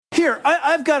Here,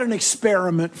 I've got an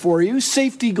experiment for you.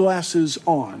 Safety glasses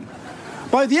on.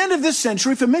 By the end of this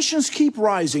century, if emissions keep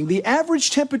rising, the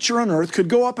average temperature on Earth could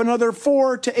go up another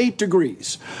 4 to 8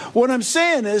 degrees. What I'm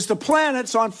saying is the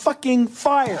planet's on fucking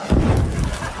fire.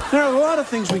 There are a lot of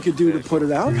things we could do to put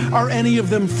it out. Are any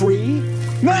of them free?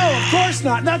 No, of course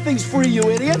not. Nothing's free, you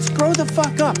idiots. Grow the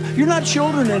fuck up. You're not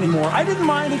children anymore. I didn't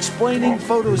mind explaining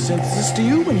photosynthesis to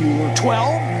you when you were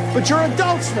 12, but you're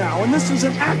adults now, and this is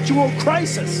an actual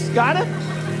crisis. Got it?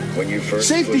 When you first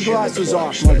safety glasses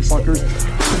off, motherfuckers.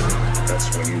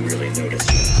 That's when you really notice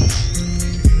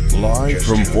it. Live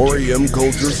from 4AM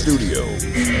Culture Studio,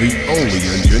 the only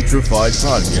ungentrified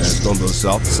podcast on the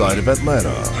south side of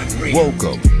Atlanta.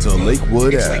 Welcome to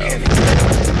Lakewood Ave.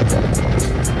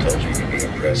 Told you you'd be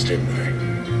impressed, didn't I?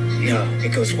 No,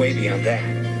 it goes way beyond that.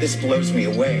 This blows me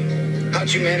away. How'd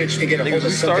you manage to get a hold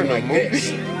of something like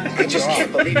this? I just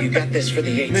can't believe you got this for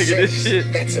the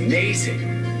 8.6. That's amazing.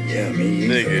 Yeah, me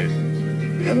either.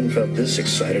 Haven't felt this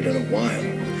excited in a while.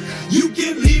 You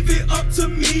can leave it up to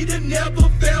me to never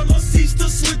fail or cease to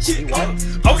switch it up.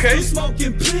 Okay. I'm still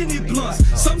smoking plenty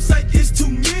blunts. Some say it's too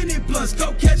many blunts.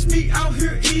 Go catch me out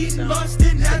here eating lunch.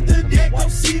 Then after that, go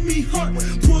see me hunt.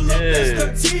 Pull up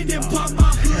S13 and pop my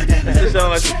hood and That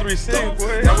sound like the 3 6,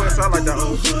 boy. That wouldn't sound like that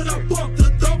old.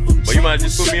 Well, you might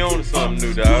just put me on to something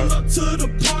new, dog. Shout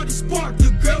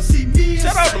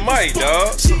out to Mike,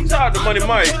 dog. Shout out to Money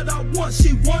Mike.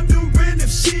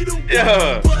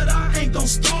 Yeah.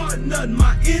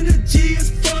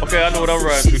 Okay, I know what I'm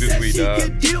riding through this week, dog.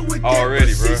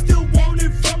 Already, bro.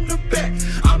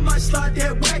 I might slide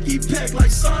that wacky pack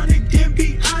like Sonic, then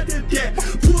be out of that.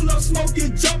 Pull up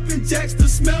smoking, jumping jacks, the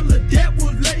smell of that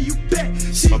will lay you back.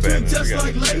 She drink just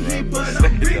like Leahy, but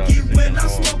I'm Ricky when I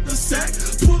smoke the sack.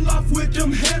 Pull off with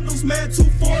them handles, man,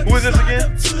 240. Who is this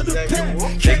again?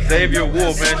 Xavier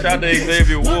Wolf, man. Shout out to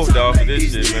Xavier Wolf, dog, for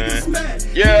this shit, man.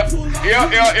 Yeah.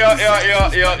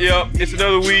 It's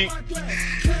another week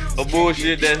of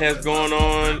bullshit that has gone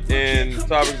on and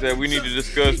topics that we need to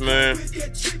discuss, man.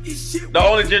 The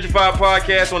only gentrified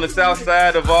podcast on the south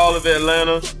side of all of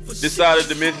Atlanta, this side of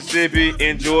the Mississippi,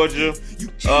 in Georgia.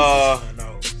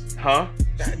 Huh?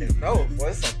 I didn't know, boy.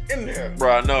 It's something in there.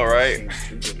 Bro, I know, right?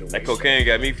 That cocaine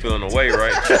got me feeling away,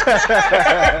 right?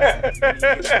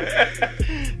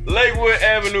 Lakewood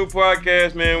Avenue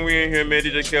podcast, man. We in here, man.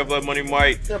 DJ Kev, Money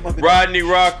Mike, Rodney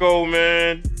Rocco,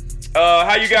 man.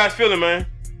 How you guys feeling, man?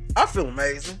 I feel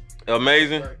amazing.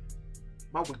 Amazing?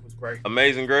 My week was great.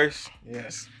 Amazing Grace?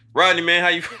 Yes. Rodney, man, how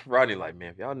you... Rodney like,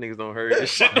 man, if y'all niggas don't hurry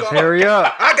this shit. Hurry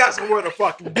up. I got somewhere to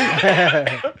fucking do.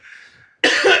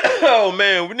 Oh,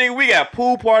 man, we got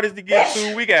pool parties to get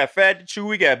to. We got fat to chew.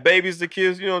 We got babies to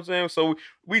kiss. You know what I'm saying? So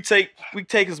we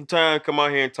taking some time to come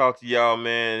out here and talk to y'all,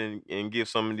 man, and give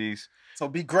some of these... So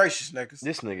be gracious, niggas.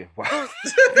 This nigga, wow.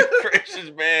 Be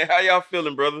gracious, man. How y'all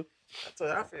feeling, brother? I tell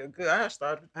you, I feel good. I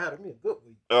had me a good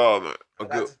week. Oh, man. I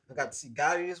got to see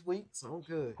Gotti this week, so I'm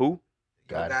good. Who?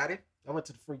 Gotti. I went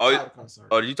to the Free Tidal concert.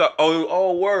 Oh, did you talk?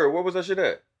 Oh, word. Where was that shit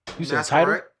at? You said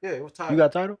Tidal? Right? Yeah, it was Tidal. You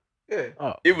got Tidal? Yeah.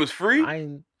 Oh, it was free? I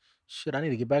need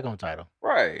to get back on Tidal.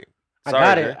 Right. I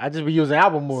got it. I just be using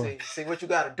Album more. See what you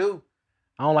got to do.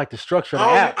 I don't like the structure of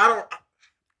the app.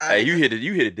 Hey, you hit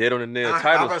it dead on the nail.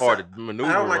 Tidal's hard to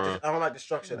maneuver I don't like the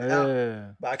structure of the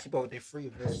app, but I keep up with their free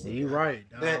version. You right.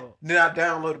 Then I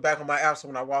download it back on my app, so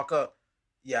when I walk up,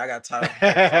 I got Tidal.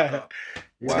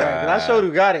 Wow. I showed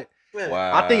you got it.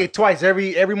 Wow. I think it twice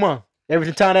every month.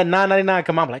 Every time that $9.99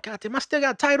 come out, I'm like, God damn, I still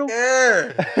got Tidal.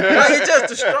 Yeah. It's just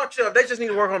the structure. They just need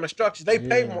to work on the structure. They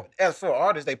pay more. As for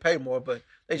artists, they pay more, but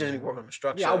they just need to work on the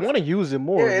structure. Yeah, I want to use it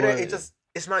more. Yeah,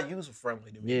 it's not user friendly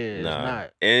to me. Yeah, it's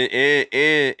not.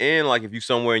 And like if you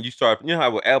somewhere and you start, you know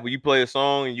how with Apple you play a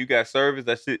song and you got service,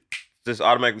 that shit just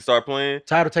automatically start playing.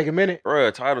 Tidal take a minute?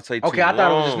 Bruh, Tidal take Okay, I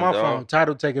thought it was just my phone.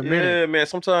 Tidal take a minute. Yeah, man.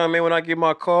 Sometimes, man, when I get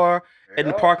my car in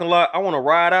the parking lot, I want to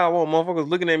ride out. I want motherfuckers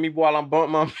looking at me while I'm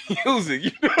bumping my music.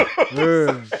 You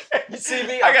know? You see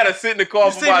me? I gotta sit in the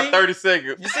car for about 30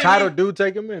 seconds. Tidal do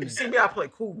take a minute. You see me? I play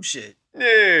cool shit.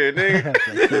 Yeah, nigga.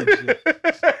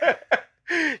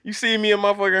 You see me in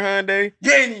my fucking Hyundai?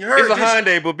 You ain't even heard this. It's a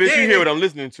Hyundai, but bitch, you hear what I'm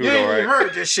listening to, though, right? You ain't even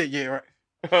heard this shit yet, right?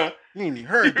 Huh? You ain't even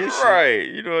heard this shit. Right.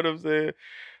 You know what I'm saying?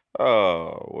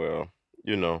 Oh, well,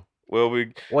 you know. Well,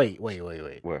 we... Wait. What?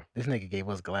 This nigga gave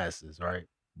us glasses, right?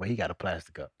 But he got a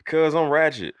plastic cup. Because I'm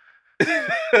ratchet.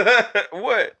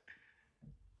 What?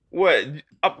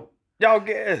 Y'all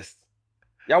guessed.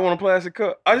 Y'all want a plastic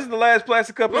cup? This is the last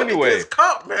plastic cup anyway. Look at this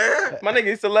cup, man. My nigga,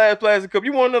 it's the last plastic cup.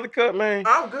 You want another cup, man?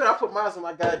 I'm good. I put mine in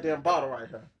my goddamn bottle right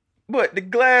here. But the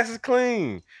glass is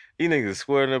clean. These niggas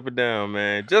sweating up and down,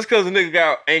 man. Just because a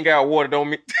nigga ain't got water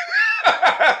don't mean...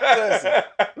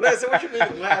 Listen, what you mean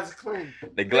the glass is clean?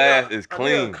 The glass is I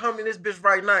clean. come in this bitch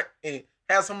right now and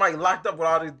have somebody locked up with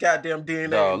all this goddamn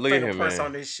DNA Dog, and look at him, fingerprints man.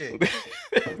 on this shit.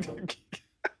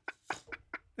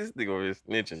 This nigga over here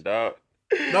snitching, dog.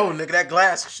 No, nigga, that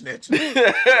glass is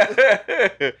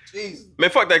snitching. Jesus. Man,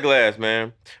 fuck that glass,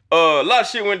 man. A lot of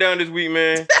shit went down this week,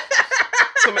 man.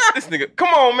 So, man, this nigga, come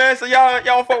on, man. So y'all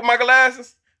don't fuck with my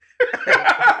glasses?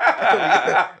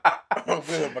 I'm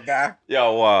good, my guy.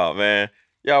 Y'all wild, man.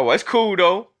 Y'all wild. It's cool,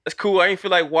 though. It's cool. I ain't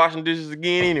feel like washing dishes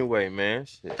again anyway, man.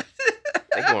 Shit.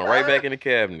 They going right back in the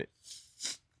cabinet.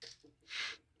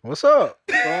 What's up?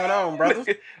 What's going on, brother?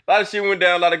 A lot of shit went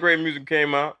down. A lot of great music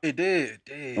came out. It did.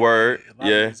 Word, A lot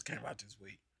yeah. of music came out this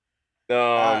week.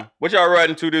 What y'all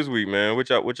riding to this week, man? What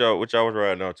y'all was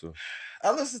riding out to?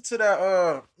 I listened to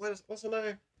that, what's her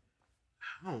name?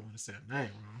 I don't want to say her name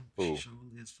wrong. Who? She sure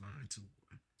is fine, too.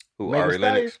 Who? Megan Ari Thee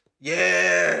Lennox?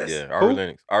 Yes. Yeah, Who? Ari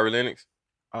Lennox. Ari Lennox?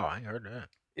 Oh, I ain't heard that.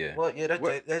 Yeah. Well, yeah,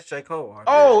 that's J. Cole.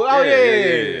 Oh, Yeah,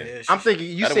 yeah. yeah. I'm thinking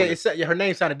you I don't said her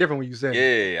name sounded different when you said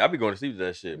it. Yeah, I be going to sleep with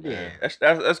that shit, man. Yeah.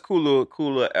 That's cool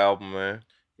little album, man.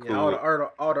 Yeah,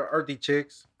 all the earthy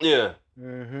chicks. Yeah.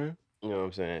 Mm-hmm. You know what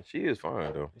I'm saying? She is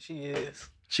fine though. She is.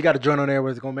 She got a joint on there where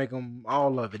it's gonna make them all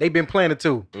love it. They've been playing it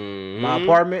too. Mm-hmm. My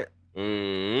apartment.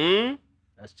 Mm-hmm.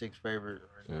 That's Chick's favorite.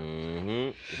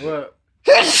 Mm-hmm. What?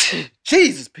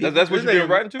 Jesus, people. That's what you been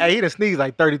writing to? Hey, he done sneezed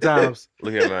like 30 times.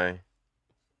 Look here, man.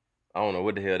 I don't know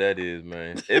what the hell that is,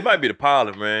 man. It might be the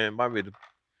pollen, man. It might be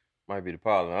the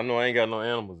pollen. I know I ain't got no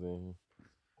animals in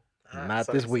here. Not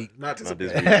this week. Not this Not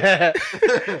week.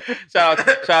 this week. Shout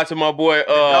out to my boy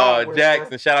dog was,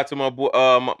 Jackson. Shout out to my boy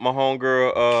my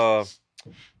homegirl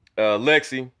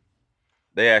Lexi.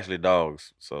 They actually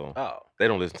dogs, so Oh. they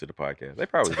don't listen to the podcast. They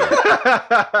probably do.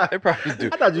 They probably do.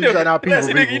 I thought you said out people.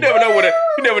 Listen, nigga,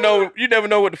 you never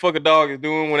know what the fuck a dog is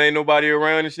doing when ain't nobody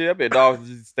around and shit. I bet dogs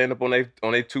just stand up on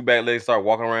they two back legs, start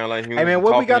walking around like humans. Hey man,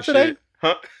 what we got today?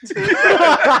 Huh?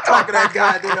 Talking that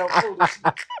goddamn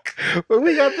foolish. What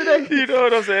we got today? You know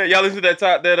what I'm saying? Y'all listen to that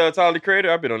Tyler the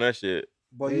Creator? I've been on that shit.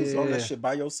 Boy, you was on Yeah. that shit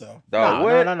by yourself. Dog,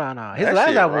 what? No. His That last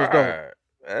shit album was dope. right.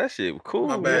 That shit was cool.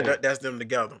 My bad. man. That's them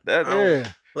together. That,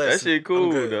 Yeah. Listen, shit cool, I'm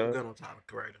good. dog. I'm good on Tyler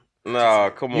Creator. Nah,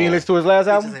 come You ain't on. listen to his last It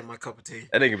just album? ain't my cup of tea.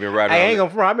 That nigga been riding I around. ain't gonna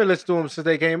front. I've been listening to him since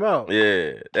they came out.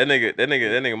 Yeah, that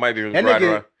nigga might be That riding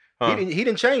nigga, around. Huh? he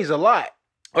didn't change a lot.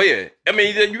 Oh yeah, I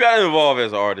mean you gotta evolve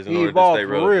as an artist in He order to evolved stay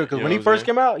for relevant. real. Because you when know he what first I'm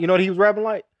came out, you know what he was rapping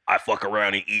like? I fuck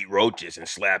around and eat roaches and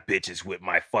slap bitches with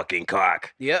my fucking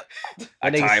cock. Yep. I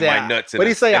And nigga tie said, my nuts in But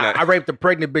he a- say, in a- I raped a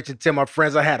pregnant bitch and tell my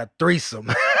friends I had a threesome.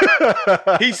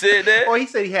 He said that? Oh, he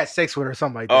said he had sex with her or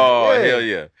something like that. Oh hell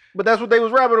yeah! But that's what they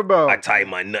was rapping about. I tie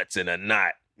my nuts in a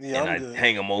knot Yeah, and I'm I good.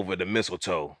 hang them over the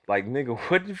mistletoe. Like nigga,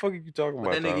 what the fuck are you talking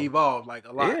But about? that nigga Tom? evolved like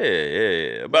a lot.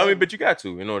 Yeah. But I mean, but you got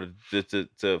to in order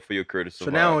to for your career to So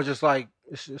survive. now it's just like,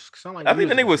 it's just sound like I think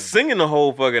the music nigga was and shit. singing the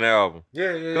whole fucking album.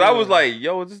 Yeah, yeah. Cause I was like,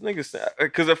 yo, this nigga.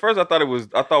 Because at first I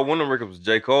thought one of the records was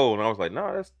J. Cole, and I was like,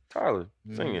 nah, that's Tyler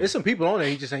singing. There's some people on there,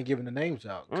 he just ain't giving the names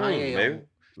out. Maybe.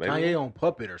 Kanye on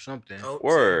Puppet or something. Oh,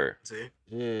 Word. See,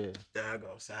 Yeah. there I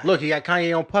go. See, Look, he got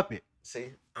Kanye on Puppet. see,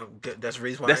 I'm good. That's the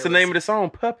reason why. That's the name of the song,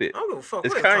 Puppet. I don't give a fuck.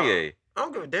 It's what called. Kanye. I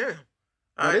don't give a damn.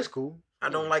 That is cool. I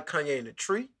don't like Kanye in the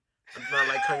tree. I do not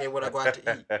like Kanye when I go out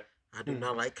to eat. I do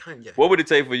not like Kanye. What would it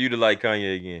take for you to like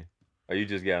Kanye again? Or you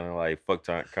just gotta like fuck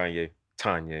Kanye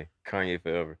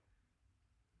forever?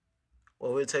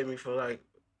 What would it take me for like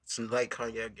some like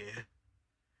Kanye again?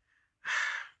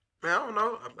 Man, I don't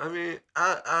know. I mean,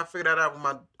 I figured that out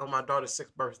on my daughter's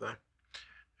 6th birthday.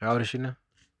 How old is she now?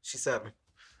 She's 7.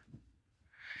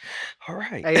 All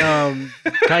right. Hey,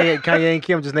 Kanye and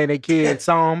Kim just named their kid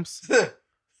Psalms.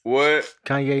 What?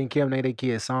 Kanye and Kim named their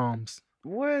kid Psalms.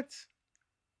 What?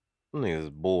 Them niggas is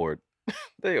bored.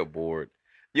 They are bored.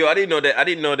 Yo, I didn't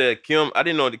know that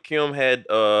Kim had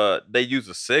they used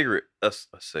a surrogate.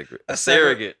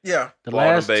 Yeah. The for all the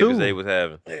last babies two. they was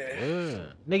having. Yeah.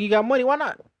 Nigga, you got money, why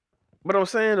not? But I'm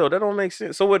saying though, that don't make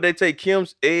sense. So what, they take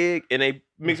Kim's egg and they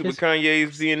mix it with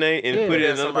Kanye's DNA and Yeah. put it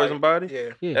in Yeah, another person's body? Yeah.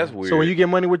 Yeah. That's weird. So when you get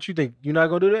money, what you think? You not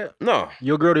gonna do that? No.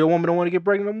 Your girl or your woman don't want to get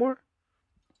pregnant no more?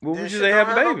 Well, we That just shit ain't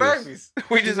don't having have no babies.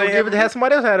 We You just gonna ain't give it to having have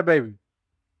somebody else had a baby.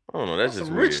 I don't know. That's just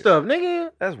Some weird. rich stuff, nigga.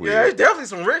 That's Yeah, weird. it's definitely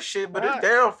some rich shit, but it's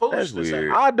damn foolish. That's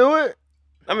weird. I'll do it.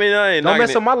 I mean, I ain't Don't knocking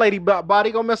mess up my lady body,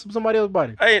 go mess up somebody else's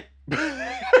body. I ain't.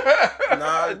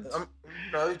 Nah,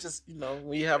 it's just,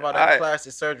 when you have all that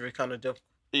plastic surgery, kind of difficult.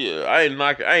 Yeah, I ain't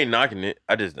knocking it.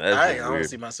 I just that's I just don't weird.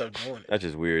 see myself doing it. That's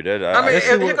just weird. I I mean, let's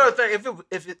see here what- goes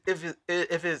the thing.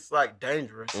 If it's like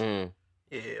dangerous, yeah,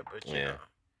 but you Yeah. know.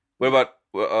 What about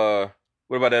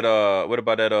that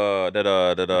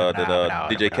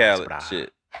DJ Khaled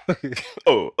shit?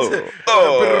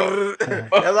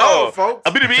 Hello,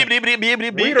 folks. We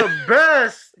the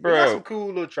best. We got some cool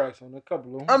little tracks on a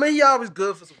couple of them. I mean, he always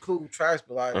good for some cool tracks,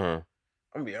 but like, Uh-huh.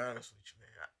 I'm gonna be honest with you, man.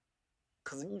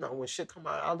 Because you know when shit come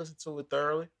out, I listen to it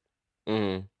thoroughly.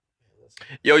 Mm-hmm.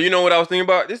 Yo, you know what I was thinking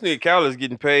about? This nigga Khaled's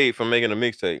getting paid for making a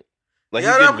mixtape. Like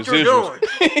Yeah, he's that's what you're getting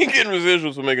residuals. He getting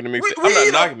residuals for making a mixtape. We I'm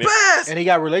the not knocking it. best. And he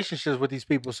got relationships with these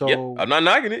people, so Yeah, I'm not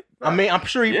knocking it. I mean, I'm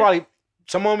sure he probably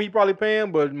some of them he probably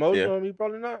paying, but most of them he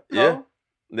probably not. Yeah.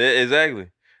 Yeah, exactly.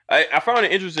 I found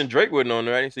it interesting. Drake wasn't on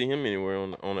there. I didn't see him anywhere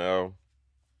on the album.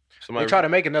 They tried to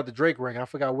make another Drake record. I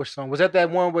forgot which song. Was that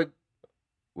one with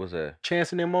What's that?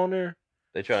 Chance and them on there?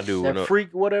 They trying to do that another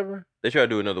Freak, whatever. They try to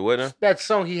do another what now? That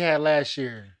song he had last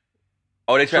year.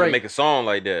 Oh, they tried Drake. to make a song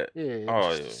like that. Yeah.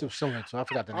 Oh, Similar to. I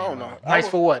forgot the name. I don't know. of it. Nice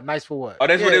for what? Nice for what? Oh,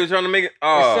 that's what they were trying to make it.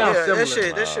 Oh, sounds Yeah,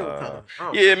 similar. that shit was kind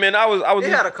of. yeah, man. I was. They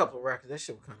had a couple of records. That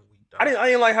shit was kind of weak. Though. I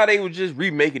didn't like how they were just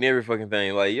remaking every fucking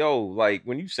thing. Like, yo, like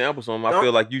when you sample something, I Don't-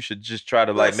 feel like you should just try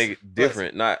to like Listen, make it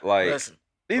different, not like Listen,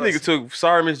 these listen. niggas took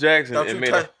Sorry Miss Jackson Don't and you made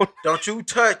touch? a. Don't you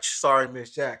touch? Sorry,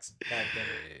 Miss Jackson. God damn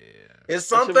it. It's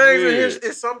some shit things in weird. here.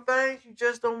 It's some things you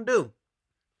just don't do.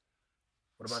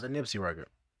 What about the Nipsey record?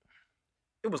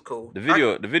 It was cool. The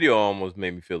video almost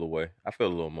made me feel away. I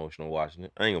felt a little emotional watching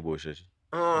it. I ain't gonna bullshit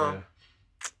you.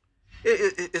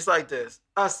 It's like this.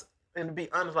 Us, and to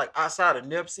be honest, like outside of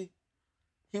Nipsey,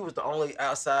 he was the only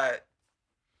outside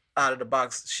out of the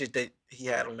box shit that he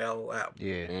had on that whole album.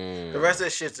 Yeah. The rest of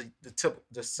that shit's the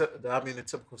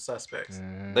typical suspects.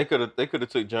 They could have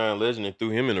took John Legend and threw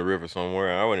him in the river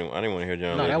somewhere. I didn't want to hear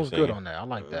John. No, Legend that was singing. good on that. I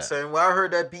like that. Saying, well, I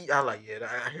heard that beat. I like, yeah,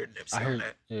 I heard Nipsey on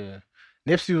that. Yeah.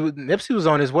 Nipsey was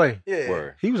on his way. Yeah.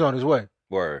 Word. He was on his way.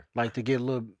 Word. Like to get a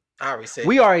little. I already said.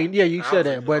 You said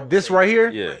that. But this right here,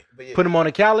 Yeah. put him on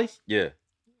the Cali. Yeah.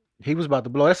 He was about to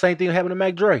blow. That same thing happened to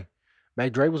Mac Dre.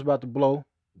 Mac Dre was about to blow.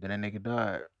 Then that nigga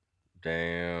died.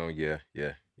 Damn. Yeah.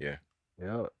 Yeah.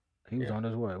 He was on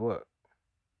his way. What?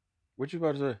 What you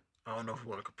about to say? I don't know if you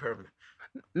want to compare them.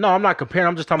 No, I'm not comparing.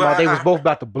 I'm just talking But about they was both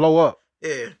about to blow up.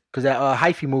 Yeah. Cause that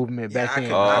hyphy movement back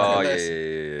then. Oh,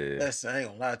 yeah. Listen, I ain't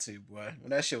gonna lie to you, boy.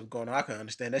 When that shit was going on, I couldn't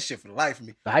understand that shit for the life of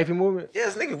me. The hyphy movement?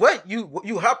 Yes, nigga, what?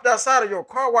 You hopped outside of your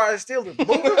car while it's still moving?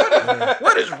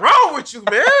 What is wrong with you,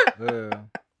 man? Yeah.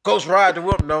 Ghost Ride the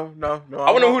Whip? No. I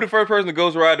want to know who the first person to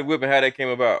Ghost Ride the Whip and how that came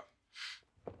about.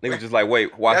 Niggas just like,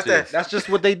 wait, watch this. That's just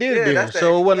what they did Yeah, there. that's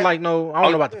So it wasn't that- like no. I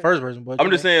don't know about the first person, but I'm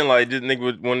just saying, like, this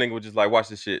one nigga was just like, watch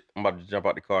this shit. I'm about to jump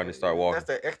out the car and just start walking. That's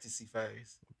that ecstasy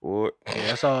phase. What? Yeah,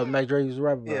 that's all Mac Dre used to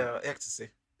rap about. Yeah, ecstasy.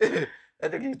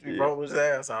 That nigga used to be rolling his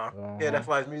ass off. Yeah, that's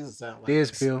why his music sound like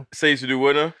Diz this. pill. Say you should do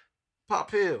what now?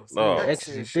 Pop pills. Oh.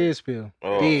 Ecstasy. Diz pill.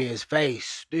 Oh. Diz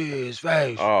face. Diz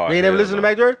face. Oh, you ain't never hell listened to no.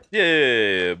 Mac Dre?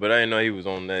 Yeah, but I didn't know he was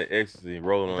on that ecstasy,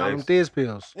 rolling Got on them ecstasy. Diz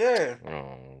pills. Yeah.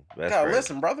 Oh, that's Gotta crazy.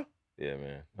 listen, brother. Yeah,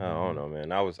 man. I don't know,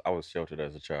 man. I was sheltered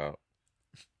as a child.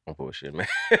 I'm bullshit, man.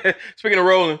 Speaking of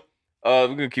rolling, we're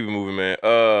gonna keep it moving, man.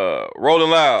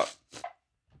 Rolling Loud,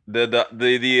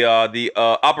 the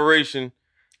operation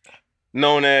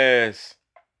known as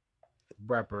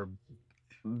Rapper.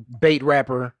 Bait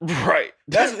rapper. right.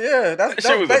 That's That shit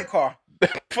that was bait a- car.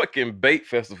 Fucking bait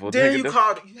festival. Then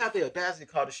nigga. you have the audacity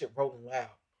to call the shit Rolling Loud.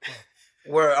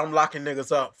 Where I'm locking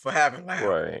niggas up for having loud.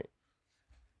 Right.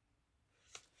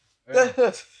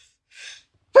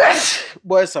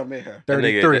 Boy, it's something in here.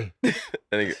 33. That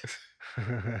nigga.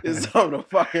 It's something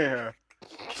fucking here.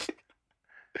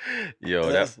 Yo,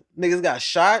 that's Niggas got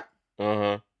shot.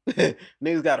 uh-huh.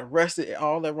 Niggas got arrested.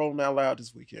 All that Rolling Out Loud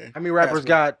this weekend. How many rappers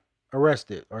got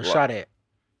arrested or shot at?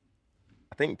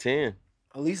 I think 10.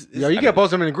 At least Yo, you can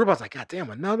post them in the group. I was like, God damn,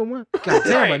 another one? God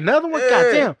damn, another one?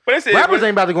 God damn. But it's Rappers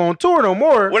ain't about to go on tour no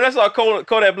more. When I saw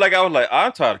Kodak Black, I was like,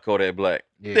 I'm tired of Kodak Black.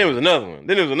 Yeah. Then there was another one.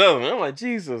 Then there was another one. I'm like,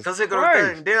 Jesus Because here go the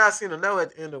Christ. thing. Then I seen another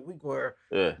at the end of the week where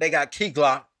Yeah. they got Key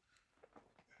Glock.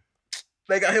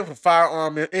 They got him for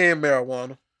firearm and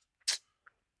marijuana.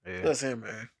 Yeah. That's him,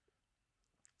 man.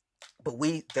 But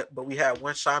we had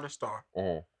one shining star.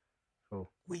 Uh-huh.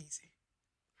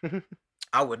 Weezy.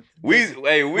 I would.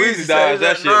 Weezy said dodged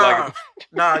that shit like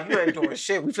Nah, you ain't doing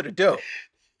shit. We finna do.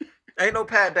 Ain't no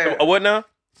pat down. what now?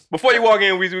 Before you walk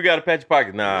in, Weezy, we gotta pat your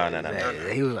pocket. Nah.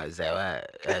 He was like, say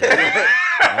what?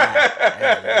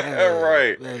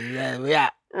 Right. Yeah.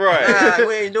 Right. Nah,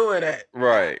 we ain't doing that.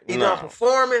 Right. Either I'm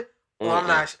performing or I'm Mm-mm.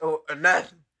 not or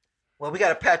nothing. Well, we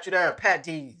gotta pat you down, pat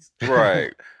these.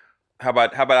 Right. How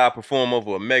about I perform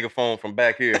over a megaphone from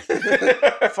back here?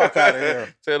 Fuck out of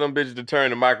here. Tell them bitches to turn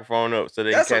the microphone up so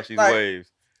they That's can catch these like-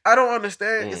 waves. I don't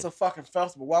understand. Mm. It's a fucking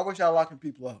festival. Why was y'all locking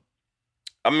people up?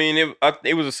 I mean,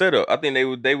 it was a setup. I think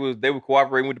they were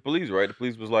cooperating with the police, right? The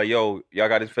police was like, "Yo, y'all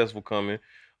got this festival coming.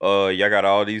 y'all got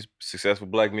all these successful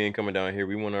black men coming down here.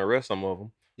 We want to arrest some of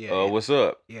them. Yeah. What's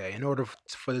up? Yeah, in order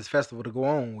for this festival to go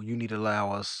on, you need to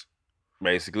allow us.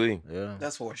 Basically. Yeah.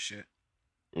 That's horse shit.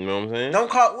 You know what I'm saying? Don't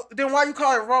call. Then why you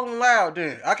call it rolling loud?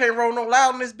 Then I can't roll no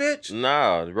loud in this bitch.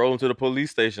 Nah, rolling to the police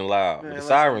station loud. Man, The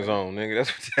sirens on, nigga.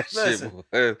 That's what that shit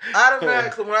was.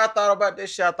 Automatically, when I thought about this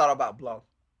shit, I thought about Blow.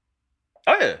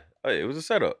 Oh yeah, it was a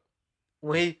setup.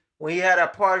 When he had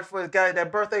that party for his guy,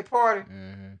 that birthday party.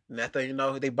 Mm-hmm. That thing, you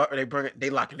know, they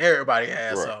locking everybody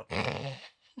ass up.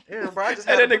 Yeah, bro. I just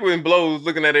Hey, that nigga when blows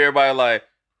looking at everybody like,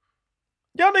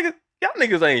 y'all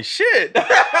niggas ain't shit.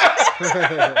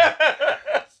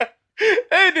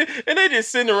 and they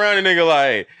just sitting around and nigga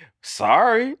like,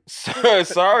 sorry,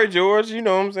 George. You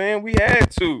know what I'm saying? We had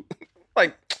to.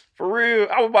 Like, for real,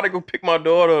 I was about to go pick my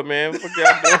daughter up, man. What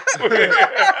y'all doing?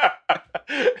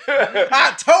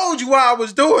 I told you why I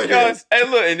was doing this. Hey,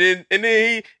 look, and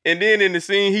then in the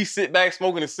scene, he sit back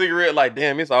smoking a cigarette, like,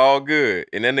 damn, it's all good.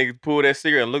 And that nigga pulled that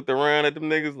cigarette and looked around at them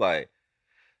niggas like,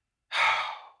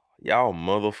 y'all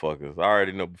motherfuckers. I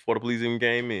already know before the police even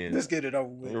came in. Let's get it over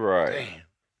with. Right.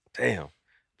 Damn.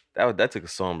 That took a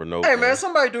somber note. Hey, man,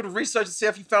 somebody do the research and see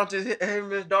if he found him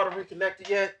and his daughter reconnected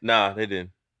yet. Nah, they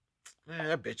didn't. Man,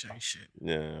 that bitch ain't shit.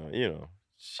 Yeah, you know,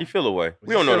 she feel away. Was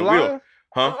We don't she know the alive? real.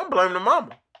 Huh? I'm blaming the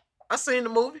mama. I seen the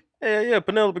movie. Yeah,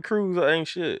 Penelope Cruz ain't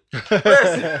shit.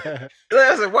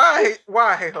 Listen, why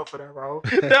I hate her for that, bro?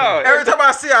 No, Every time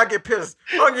I see her, I get pissed.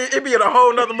 It be in a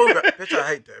whole nother movie. Bitch, I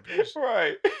hate that bitch.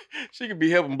 Right. She could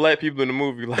be helping black people in the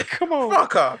movie. Like, come on.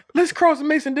 Fuck her. Let's cross the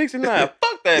Mason-Dixon line.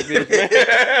 Fuck that bitch,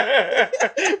 man.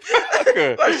 Fuck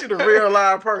her. Like she the real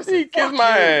live person. He kissed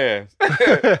my ass.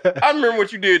 I remember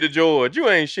what you did to George. You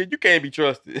ain't shit. You can't be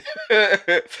trusted.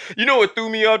 You know what threw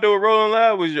me out though, Rolling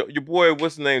Loud, was your boy,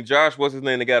 what's his name? Josh, what's his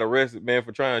name? That got arrested, man,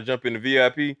 for trying to jump in the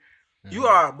VIP. You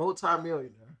are a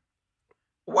multi-millionaire.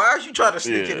 Why is you trying to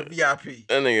sneak in the VIP?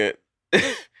 That nigga.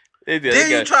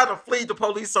 Then you try to flee the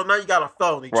police, so now you got a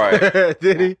felony. Right.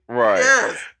 Did he? Right.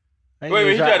 Yes.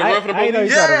 Wait, he tried to run for the police?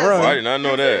 Yes. Oh, I did not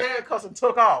know that. Handcuffs and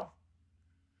took off.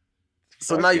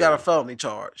 So now you got a felony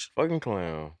charge. Fucking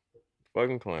clown.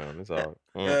 That's all.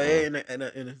 And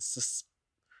it's just,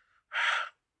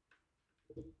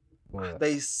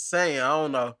 they saying, I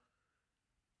don't know.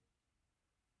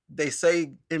 They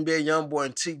say NBA YoungBoy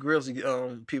and T Grizzly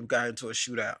people got into a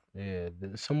shootout. Yeah,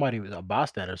 somebody was a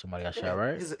bystander. Somebody got shot,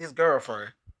 right? His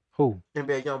girlfriend. Who?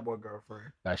 NBA YoungBoy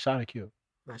girlfriend. Got shot or killed?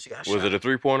 No, she got shot. Was it a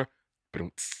 3-pointer?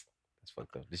 That's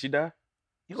fucked up. Did she die?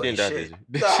 You She ain't didn't die,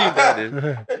 shit. did she? She died,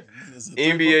 did she?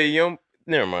 NBA Young.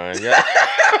 Never mind. Yeah.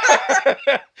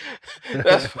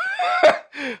 That's.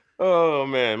 Oh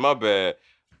man, my bad.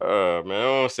 Man, I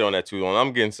don't want to stay on that too long.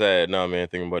 I'm getting sad now, man.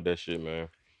 Thinking about that shit, man.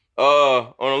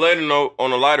 On a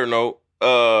lighter note,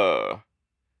 y'all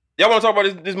want to talk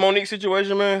about this Monique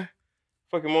situation, man?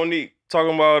 Fucking Monique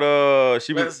talking about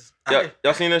she was.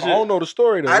 Y'all seen that shit? I don't know the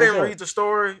story though. I didn't read the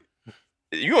story.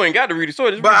 You ain't got to read the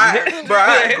story. But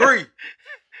I agree.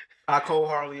 I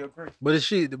wholeheartedly agree. But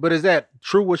is that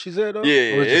true what she said though?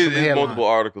 Yeah, Or is it some it's headline? multiple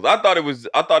articles. I thought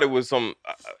it was some.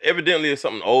 Evidently, it's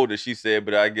something old that she said,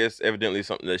 but I guess evidently it's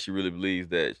something that she really believes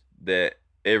that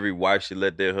every wife should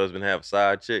let their husband have a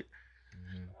side chick.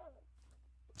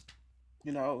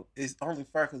 You know, it's only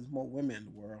fair because there's more women in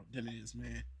the world than it is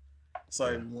men. So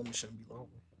every woman shouldn't be lonely.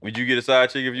 Would you get a side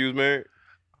chick if you was married?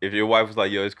 If your wife was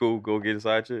like, "Yo, it's cool, go get a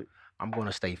side chick." I'm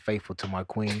gonna stay faithful to my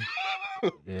queen.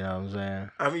 You know what I'm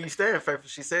saying? I mean, you staying faithful.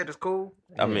 She said it's cool.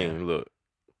 I mean, look,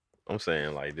 I'm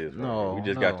saying like this. No, we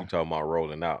just got through talking about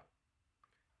rolling out.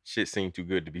 Shit seemed too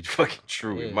good to be fucking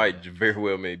true. Yeah. It might very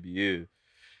well maybe is.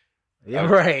 Yeah,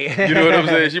 right. You know what I'm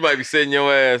saying? She might be setting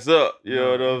your ass up. You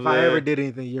know what I'm If saying? I ever did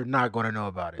anything, you're not gonna know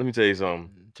about it. Let me tell you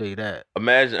something. I'll tell you that.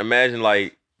 Imagine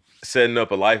like setting up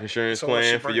a life insurance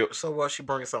plan for your. So what? She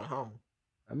bringing something home.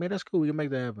 I mean, that's cool. We can make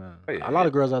that happen. Oh, yeah, a lot yeah.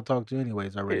 of girls I talk to,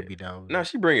 anyways, I really Yeah. be down. With Now it.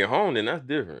 she bring it home, then that's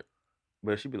different.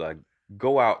 But she be like,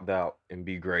 go out thou and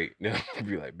be great. Then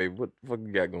be like, baby, what the fuck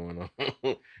you got going on?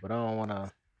 But I don't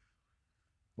wanna.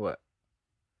 What?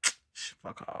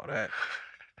 Fuck all that.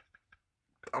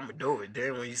 I'm gonna do it.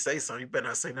 Then when you say something, you better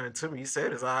not say nothing to me. You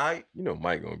said it's all right. You know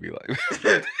Mike gonna be like,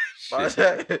 shit.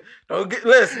 Listen.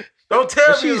 Don't tell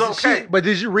But me it's okay. but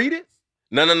did you read it?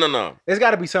 No. There's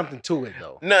got to be something to it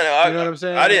though. No, You know what I'm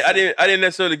saying? I didn't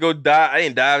necessarily go dive. I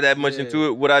didn't dive that much Yeah. into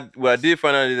it. What I did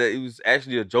find out is that it was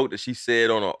actually a joke that she said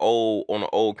on an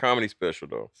old comedy special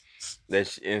though.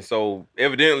 And so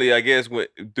evidently, I guess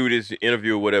through this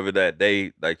interview or whatever that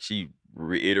day, like she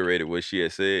reiterated what she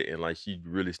had said, and like she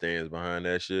really stands behind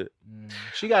that shit.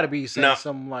 She got to be saying Now-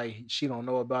 something like she don't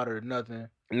know about it or nothing.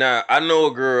 Now I know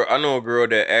a girl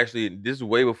that actually. This is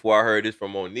way before I heard this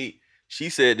from Monique. She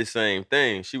said the same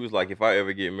thing. She was like, if I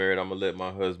ever get married, I'm gonna let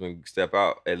my husband step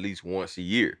out at least once a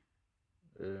year.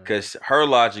 Because her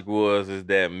logic is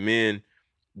that men,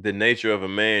 the nature of a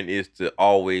man is to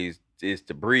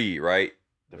breed, right?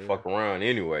 To fuck around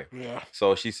anyway. Yeah.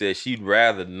 So she said she'd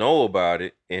rather know about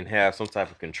it and have some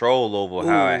type of control over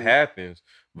how it happens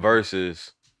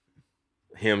versus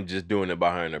him just doing it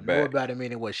behind her back. What about it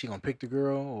meaning what? She gonna pick the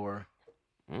girl or?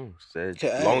 Said,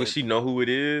 as long as she know who it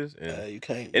is, and you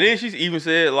can't. And then she even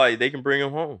said like they can bring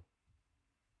him home.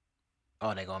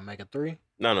 Oh, they gonna make a 3?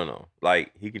 No.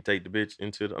 Like he can take the bitch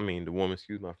into the woman.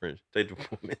 Excuse my French. Take the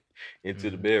woman into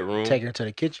the bedroom. Take her into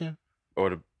the kitchen.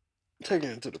 Or take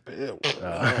her into the bed.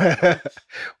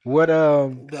 What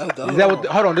is that? What?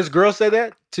 Hold on. This girl say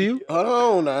that to you? Hold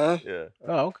on, now. Yeah.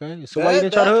 Oh, okay. So why you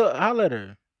didn't try to holler at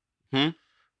her?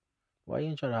 Why you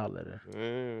didn't try to holler at her?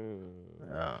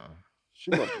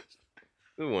 She must.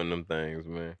 It was one of them things,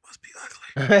 man. Must be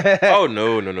ugly. Oh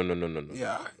no.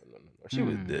 Yeah. She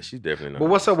was dead. She's definitely not. But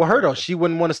what's up with her though? She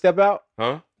wouldn't want to step out?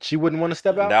 Huh? She wouldn't want to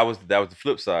step out? That was the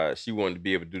flip side. She wanted to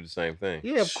be able to do the same thing.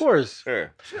 Yeah, of course. Yeah.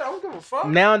 Shit, I don't give a fuck.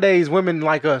 Nowadays, women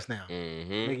like us now.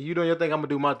 Mm-hmm. Nigga, you doing your thing, I'm gonna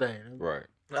do my thing. Right.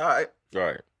 All right.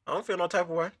 Right. I don't feel no type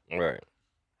of way. Right.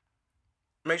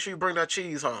 Make sure you bring that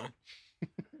cheese home.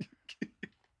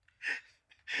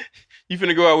 You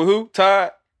finna go out with who?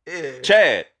 Todd? Yeah.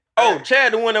 Chad. Oh,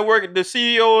 Chad, the one that worked, the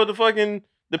CEO of the fucking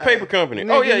paper company.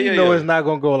 Nigga, Oh yeah, you know it's not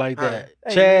gonna go like that.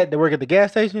 Chad, that work at the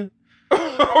gas station,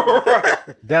 right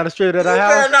down the street at You our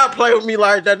house. better not play with me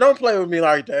like that. Don't play with me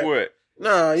like that. What?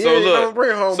 Nah, So look, don't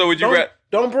bring home. so would you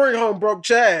don't bring home broke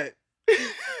Chad.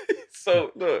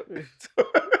 So look,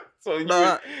 so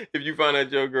if you find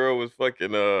out your girl was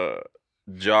fucking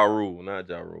Ja Rule, not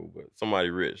Ja Rule, but somebody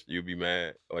rich, you'd be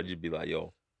mad, or you'd be like,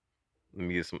 yo, let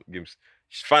me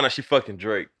find out she fucking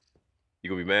Drake. You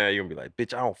gonna be mad? You gonna be like,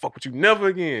 bitch, I don't fuck with you never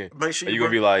again. Make sure you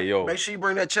gonna be like, yo, make sure you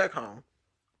bring that check home.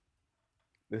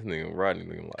 This nigga Rodney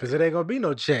looking like. Cause it ain't gonna be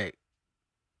no check.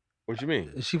 What you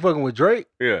mean? Is she fucking with Drake?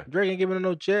 Yeah. Drake ain't giving her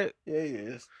no check. Yeah, he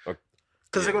is.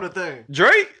 Cause they go the thing.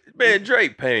 Drake, man,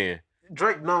 Drake paying.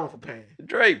 Drake known for paying.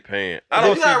 Drake paying. I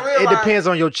don't see. It depends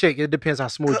on your chick. It depends how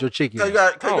smooth your chick is.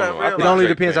 It only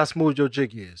depends how smooth your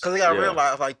chick is. Cause they gotta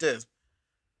realize like this: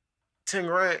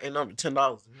 $10,000 ain't nothing but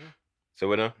 $10. So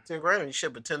what now? $10,000, you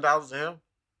ship for $10 to him.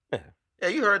 Yeah,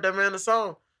 you heard that man in the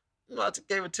song. You know, I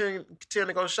gave it 10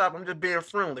 to go shop. I'm just being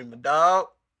friendly, my dog.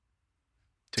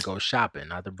 To go shopping,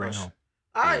 not to bring home.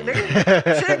 All right,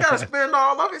 nigga. She ain't gotta spend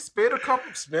all of it. Spend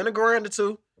 $1,000 or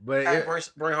 $2. But hey,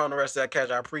 bring home the rest of that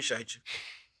cash. I appreciate you.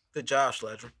 Good job,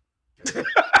 Sledger.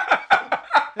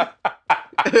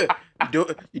 You're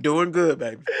doing good,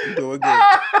 baby. You're doing good.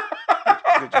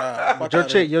 Good job. But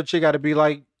your chick gotta be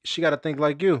like, she gotta think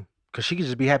like you. Cause she could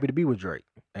just be happy to be with Drake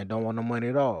and don't want no money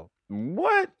at all.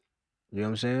 What? You know what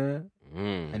I'm saying?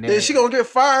 And then she gonna get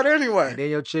fired anyway. And then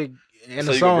your chick in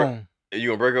So the song. You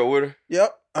gonna break up with her?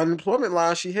 Yep. Unemployment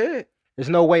line she had. There's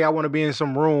no way I want to be in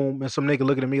some room and some nigga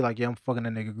looking at me like, yeah, I'm fucking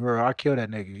that nigga girl. I kill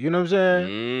that nigga. You know what I'm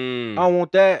saying? I don't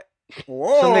want that.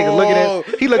 Whoa. Some nigga looking at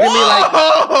he looking at me like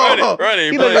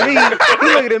he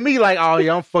looking at me like, oh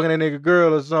yeah, I'm fucking that nigga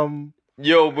girl or something.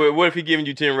 Yo, but what if he giving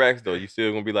you 10 racks though? You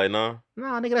still gonna be like, nah?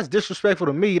 Nah, nigga, that's disrespectful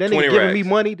to me. That nigga giving me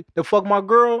money to fuck my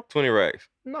girl. 20 racks.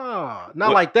 Nah,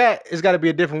 not like that. It's got to be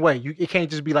a different way. It can't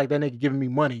just be like that nigga giving me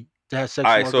money to have sex with my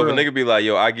girl. All right, so if a nigga be like,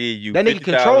 yo, I give you that nigga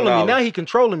controlling me. Now he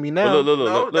controlling me now.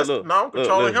 Look. No, I'm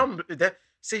controlling him.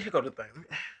 See, here go the thing.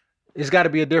 It's got to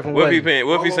be a different way.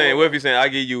 What if he saying, I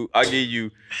give you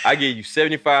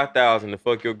 $75,000 to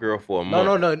fuck your girl for a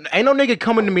month? No. Ain't no nigga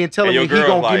coming to me and telling me he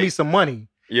gonna give me some money.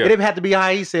 Yeah. It didn't have to be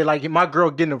how he said, like, my girl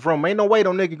getting it from. Ain't no way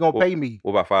no nigga gonna pay me.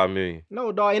 What about $5 million?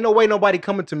 No, dog. Ain't no way nobody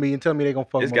coming to me and telling me they gonna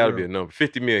fuck It's my gotta girl. be a number.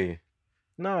 $50 million.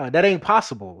 Nah, that ain't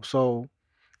possible. So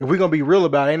if we gonna be real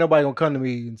about it, ain't nobody gonna come to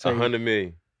me and say $100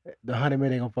 million. The $100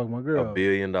 million ain't gonna fuck my girl. $1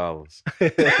 billion. The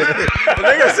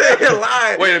nigga said he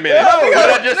lying. Wait a minute.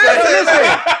 What I just said?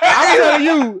 Listen, I'm telling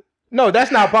you. No,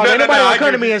 that's not possible. Ain't nobody gonna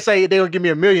come to me and say they gonna give me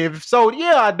 $1 million. If so,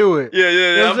 yeah, I do it. Yeah.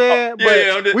 You know what I'm saying?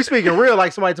 But we speaking real,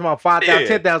 like somebody talking about 5,000,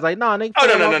 10,000. Like, nah, nigga.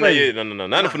 Oh no.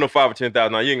 Not for no 5 or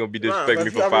 10,000. Nah, you ain't gonna be disrespecting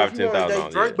me for 5 or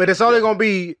 10,000. But it's only gonna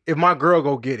be if my girl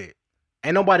go get it.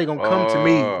 Ain't nobody gonna come to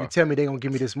me and tell me they gonna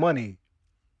give me this money.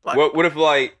 What if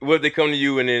they come to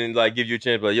you and then like give you a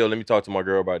chance, like, yo, let me talk to my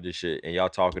girl about this shit, and y'all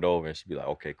talk it over, and she be like,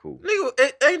 okay, cool.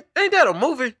 Nigga, ain't that a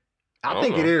movie? I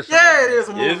think it is. Yeah, it is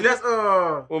a movie. Is it? That's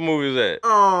What movie is that?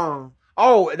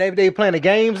 Oh, they playing the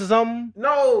games or something?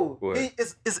 No,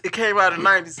 it came out in the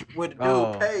 90s with the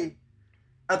dude Pay.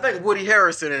 I think Woody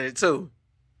Harrelson in it too.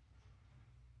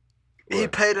 He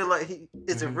paid it like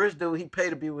it's a rich dude. He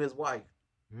paid to be with his wife.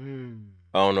 I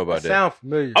don't know about that. Sound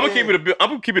familiar. I'm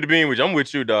gonna keep it a bean with you. I'm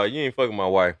with you, dog. You ain't fucking my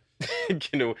wife.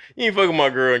 You ain't fucking my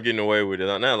girl and getting away with it.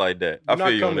 Not like that. I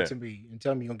feel you on that. Not coming to me and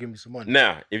tell me you're gonna give me some money.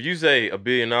 Now, if you say $1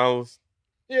 billion,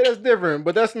 yeah, that's different.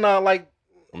 But that's not like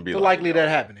the likely that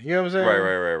happening. You know what I'm saying?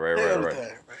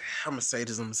 Right. I'm gonna say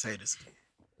this.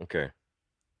 Okay.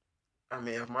 I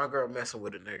mean, if my girl messing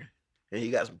with a nigga and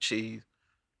he got some cheese,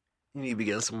 you need to be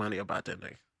getting some money about that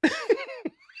nigga.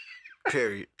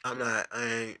 Period. I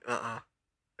ain't,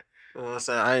 You know what I'm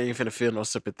saying? I ain't finna feel no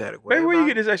sympathetic way. Baby, where you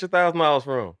get this extra $1,000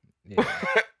 from? Yeah.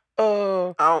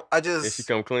 I just. If she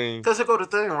come clean. Cause it go the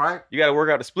thing, right? You gotta work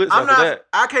out the splits after that.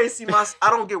 I can't see I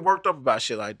don't get worked up about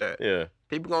shit like that. Yeah.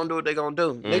 People gonna do what they gonna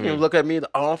do. They can look at me,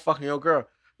 I'm fucking your girl.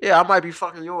 Yeah, I might be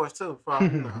fucking yours too.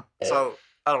 So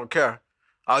I don't care.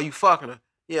 Oh, you fucking her?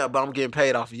 Yeah, but I'm getting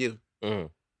paid off of you. Mm.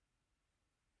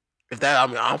 If that,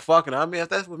 I'm fucking her. I mean, if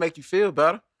that's what make you feel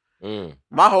better.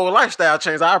 My whole lifestyle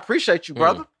changed. I appreciate you,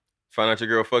 brother. Find out your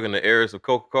girl fucking the heiress of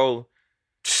Coca-Cola.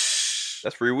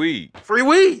 That's free weed. Free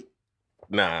weed.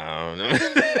 Nah.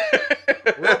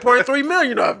 1.3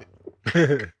 million of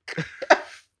it.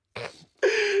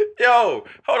 Yo,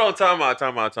 hold on, time out.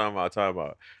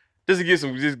 Just to give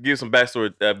some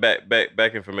backstory,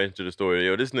 back information to the story.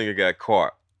 Yo, this nigga got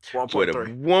caught with a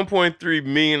 $1.3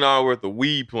 million worth of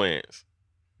weed plants.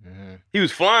 Mm-hmm. He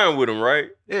was flying with them, right?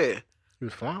 Yeah. He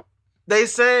was flying? They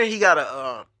saying he got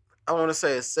a, I want to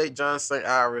say it's St. John St.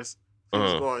 Iris he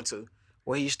was going to,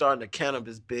 where he's starting a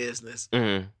cannabis business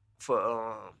for,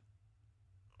 I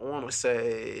want to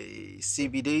say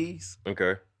CBDs.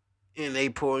 Okay. And he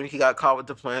got caught with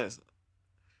the plants.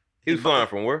 He was flying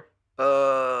from where?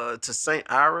 To St.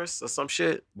 Iris or some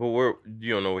shit. But where,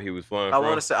 you don't know where he was flying from?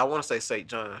 I want to say St.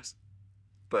 John's.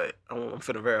 But I'm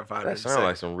finna verify that. That sounds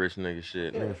like some rich nigga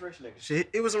shit. Yeah, it's rich nigga shit.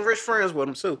 It was some rich friends with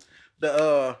him too.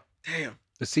 The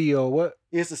CEO of what?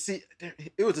 It was the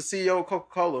CEO of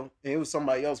Coca-Cola, and it was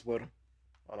somebody else with him.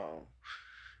 Hold on.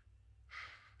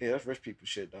 Yeah, that's rich people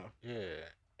shit though. Yeah.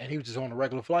 And he was just on a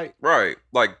regular flight? Right.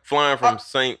 Like flying from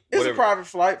St. It's a private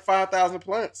flight, 5,000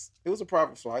 plants. It was a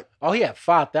private flight. Oh, he had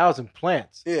 5,000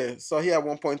 plants. Yeah, so he had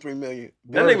 1.3 million.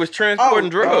 That nigga was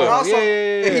transporting drugs.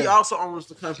 And he also owns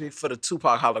the company for the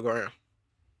Tupac hologram.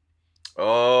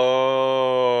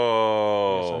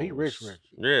 Oh. So he rich.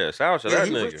 Yeah, shout out to that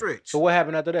nigga. Rich. So what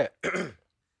happened after that?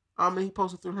 I mean, he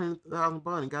posted 300,000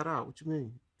 bond and got out. What you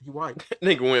mean? He white.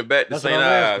 Nigga went back to St.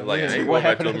 Ives. Like, I ain't going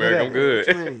back to America. I'm good.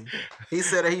 What you mean? He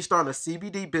said that he's starting a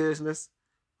CBD business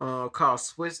called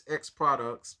Swiss X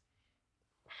Products.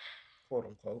 Quote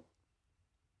unquote.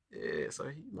 Yeah, so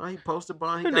he posted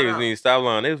bond. Them niggas need to stop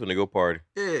lying. They was finna go party.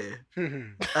 Yeah.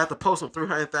 After posting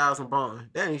 300,000 bond.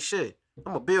 That ain't shit.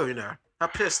 I'm a billionaire. How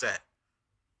pissed at?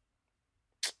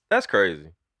 That's crazy.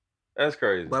 But if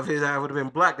his ass would have been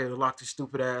black, they'd have locked his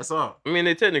stupid ass up. I mean,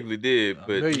 they technically did,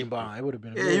 but $1 million bond. It would have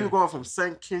been. Yeah, he was going from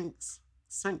St. Kinks.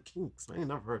 St. Kinks. I ain't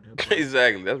never heard that.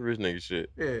 Exactly. That's rich nigga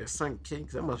shit. Yeah, St.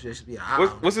 Kinks. That must just be an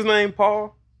island. What's his name?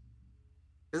 Paul?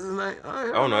 Is his name?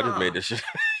 Oh no, I just made this shit.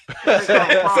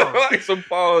 Paul. Like some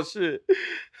Paul shit.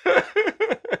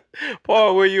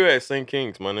 Paul, where you at? St.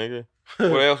 Kinks, my nigga.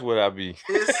 Where else would I be?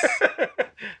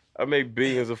 I make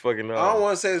billions of fucking dollars. I don't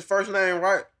want to say his first name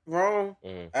wrong.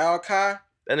 Al Kai.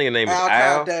 That nigga name is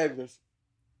Al. Davis.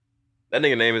 That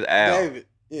nigga name is Al. David.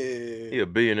 Yeah. He a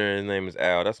billionaire. His name is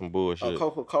Al. That's some bullshit.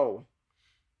 Coca-Cola.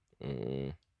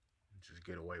 Just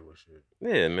get away with shit.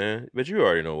 Yeah, man. But you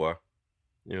already know why.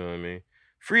 You know what I mean?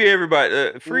 Free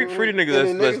everybody. Free the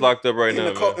niggas that's locked up right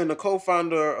now. And the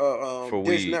co-founder for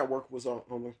Dish weed. Network was on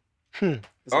the.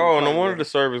 Oh, no wonder the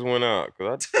service went out.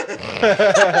 Cause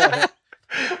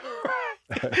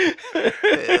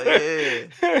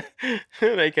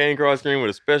they came cross screen with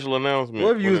a special announcement.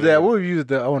 What if you used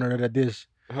the owner of that dish?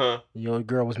 Your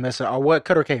girl was messing. Or what?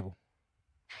 Cut her cable.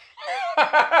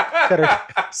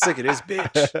 Sick of this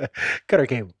bitch. Cut her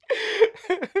cable.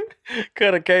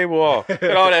 Cut a cable off.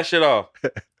 Cut all that shit off.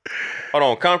 Hold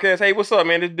on, Comcast. Hey, what's up,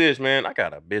 man? This Dish, man. I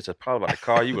got a bitch that's probably about to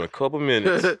call you in a couple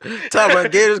minutes. Talking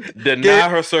about deny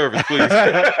her service, please.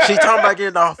 She talking about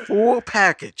getting a full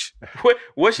package.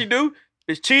 What she do?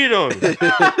 Is cheated on me.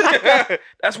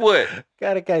 That's what.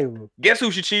 Got a cable. Guess who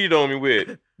she cheated on me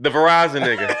with? The Verizon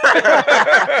nigga.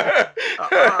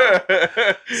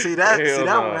 See that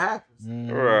what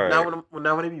happens. Right. Now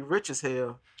when they be rich as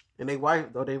hell, and they wife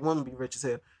though they want to be rich as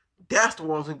hell, that's the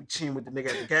ones who be cheating with the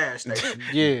nigga at the gas station.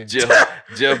 Yeah.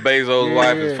 Jeff Bezos'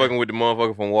 wife is fucking with the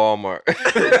motherfucker from Walmart.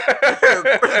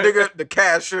 Nigga, the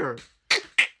cashier.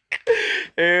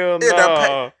 Hell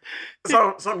no.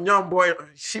 Some young boy,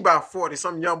 she about 40,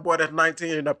 some young boy that's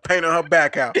 19 and they're painting her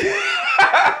back out.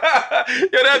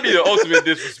 Yo, that'd be the ultimate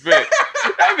disrespect.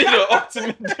 That'd be the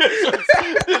ultimate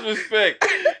disrespect.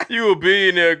 You a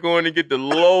billionaire going to get the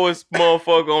lowest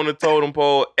motherfucker on the totem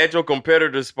pole at your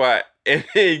competitor spot and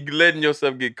then letting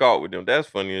yourself get caught with them. That's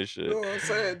funny as shit. You know what I'm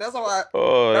saying? That's why.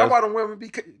 Oh, That's why the women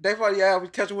be. That's why you always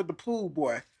catching with the pool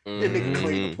boy. That nigga Mm-hmm.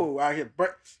 clean the pool out here.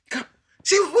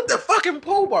 She was with the fucking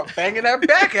pool boy, banging that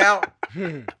back out.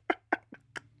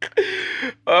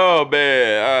 Oh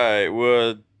man! All right.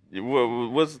 Well,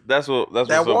 that's That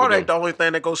what's water up ain't the only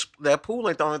thing that goes. That pool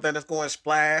ain't the only thing that's going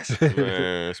splash.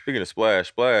 Man, speaking of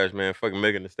splash, man, fucking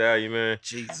Megan Thee Stallion, man.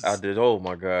 Jesus. I did. Oh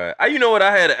my god. You know what?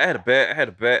 I had a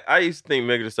bad. I used to think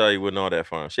Megan Thee Stallion wasn't all that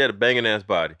fine. She had a banging ass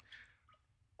body,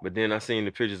 but then I seen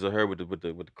the pictures of her with the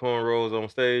cornrows on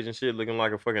stage and shit, looking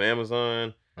like a fucking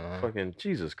Amazon. Fucking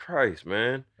Jesus Christ,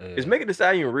 man. Is Megan Thee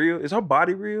Stallion real? Is her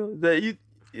body real? Is that you?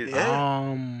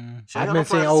 Yeah. I've been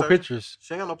seeing old pictures,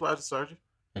 She ain't got no plastic surgery.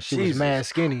 and she was mad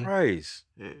skinny. Christ.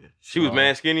 Yeah. She was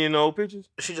mad skinny in the old pictures?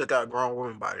 She just got a grown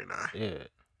woman body now. Yeah.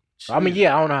 I mean,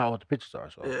 yeah, I don't know how old the pictures are.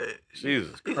 So Yeah.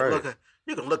 Jesus You Christ.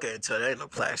 can look at it till there ain't no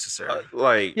plastic surgery.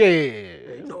 Like, yeah.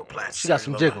 You know what plastic She got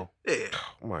some surgery jiggle. look like. Yeah.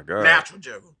 oh my God. Natural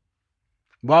jiggle.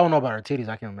 But I don't know about her titties.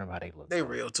 I can't remember how they look. They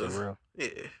real too. They real. Yeah.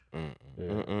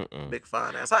 Big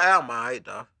fine ass. I am my height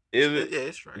though. Is it? Yeah,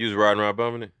 it's right. You was riding around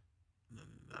bumping it?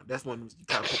 That's when you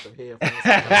kind of put your headphones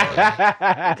on.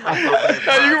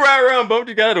 You ride around bumping,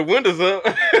 you got the windows up.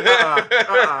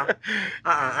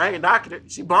 I ain't knocking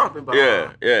it. She bumping, but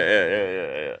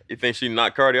Yeah. You think she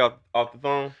knocked Cardi off the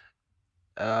phone?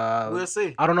 we'll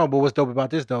see. I don't know, but what's dope about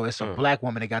this though? It's a black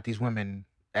woman that got these women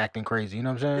acting crazy. You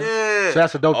know what I'm saying? Yeah. So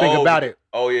that's the dope thing about it.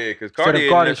 Oh yeah, because Instead Cardi,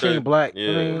 of Cardi, she ain't black.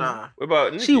 Yeah. I mean, Nah. What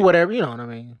about Nicki? she whatever. You know what I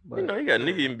mean? But, You know, you got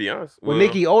Nicki and Beyonce. well,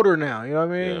 Nicki older now. You know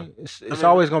what I mean? It's mean,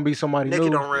 always gonna be somebody Nicki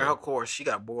new. don't ran her course. She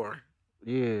got boring.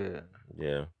 Yeah.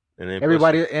 Yeah. And then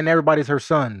Everybody's her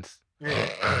sons.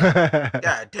 Yeah.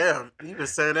 God damn. You been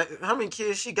saying that. How many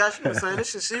kids she got? She been saying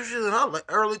this shit. She was in her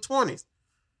early 20s.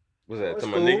 What's that? That's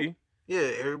Talking cool. about Nicki?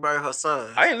 Yeah, everybody her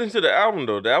sons. I ain't listen to the album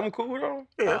though. The album cool though?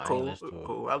 Yeah, I cool. listen to it.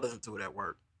 Cool. I listen to it at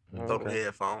work. Okay. Throw the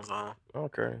headphones on.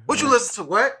 Okay. What you listen to?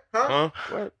 What? Huh?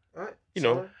 What? What? You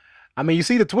know. I mean, you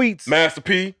see the tweets. Master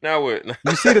P. Now what?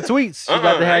 You see the tweets. She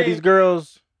about to I have ain't- these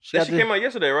girls. She That got shit the came out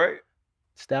yesterday, right?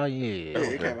 Stallion. Yeah, Yeah.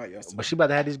 it came out yesterday. But she about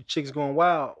to have these chicks going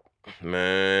wild.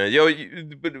 Man, yo,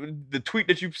 but the tweet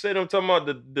that you said, I'm talking about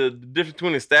the difference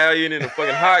between a stallion and a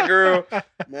fucking hot girl.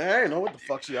 Man, I didn't know what the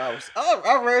fuck she was.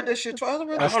 I read this shit twice. I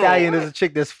read A this- stallion is a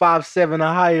chick that's 5'7"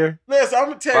 or higher. Listen, I'm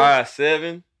gonna tell you.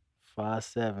 5'7".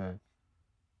 5'7".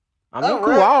 I I mean, cool.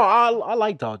 read- I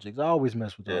like tall chicks. I always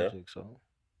mess with tall Yeah. chicks, so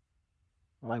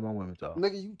I like my women tall.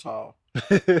 Nigga, you tall.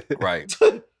 Right.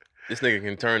 This nigga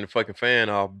can turn the fucking fan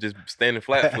off just standing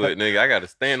flat foot, nigga. I gotta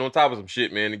stand on top of some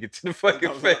shit, man, to get to the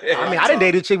fucking fan. I mean, I didn't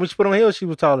date a chick when she put on heels. She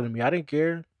was taller than me. I didn't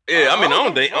care. Yeah, I mean,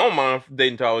 I don't mind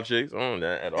dating taller chicks. I don't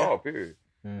that at all, period.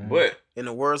 Mhm. But In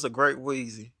the words of Great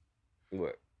Wheezy,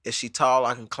 what? if she tall,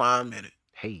 I can climb in it.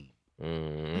 Hey,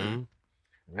 Mm-hmm.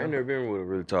 I ain't never been with a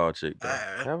really tall chick. Though.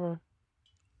 Alright.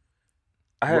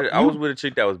 Have I? I was with a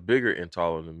chick that was bigger and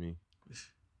taller than me.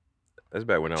 That's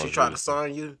back when I was. She tried really- to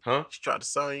sign you. Huh? She tried to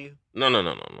sign you. No.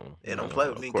 Yeah, don't play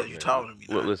with me because you taller than me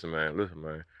now. Look, listen,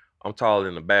 man. I'm taller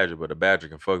than a badger, but a badger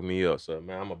can fuck me up. So,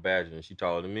 man, I'm a badger and she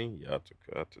taller than me. Yeah, I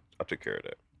took care of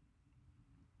that.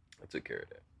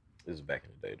 This is back in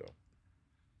the day, though.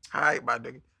 All right, my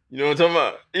nigga. You know what I'm talking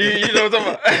about? You know what I'm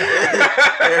talking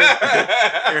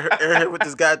about? Aaron here with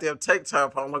this goddamn tank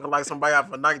top on, looking like somebody out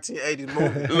of a 1980s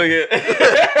movie. Look at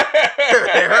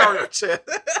Hair on your chest.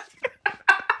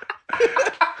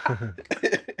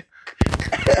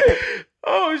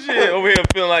 Oh shit! Over here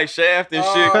feeling like Shaft and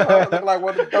shit. Looking like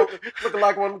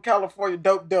one of the California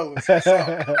dope dealers. Looking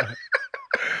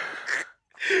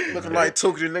like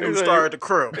Tookie, the nigga who started the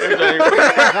crib.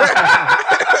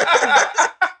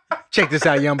 check this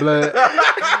out, young blood.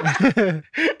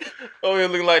 Oh, here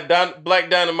looking like Black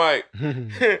Dynamite.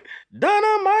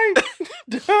 Dynamite.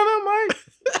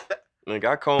 Nigga,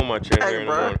 I comb my chin Hey, here in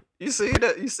the bro, morning. you see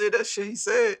that shit he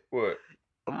said? What?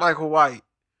 Michael White.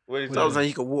 What is So I was that?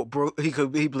 saying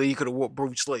he believe he could have whooped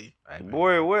Bruce Lee.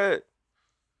 Boy, what?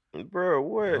 Bro, I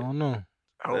what? don't know.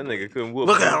 That nigga couldn't whoop.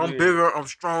 Look at Bruce I'm Lee. bigger, I'm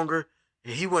stronger.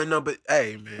 And he wasn't no but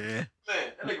hey man. Man,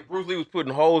 that nigga Bruce Lee was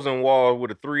putting holes in walls with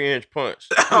a 3-inch punch.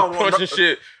 He Oh, was punching no.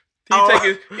 shit.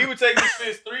 Oh. He would take his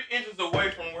fist 3 inches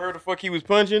away from where the fuck he was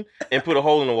punching and put a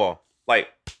hole in the wall. Like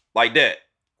that.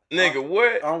 Nigga,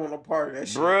 what? I don't want no part of that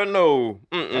shit. Bruh, no.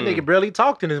 That nigga barely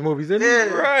talked in his movies, didn't he? Yeah.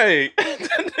 Right.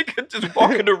 That nigga just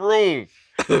walk in the room.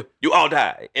 You all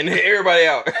die, and then everybody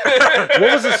out.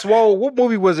 What was the swole? What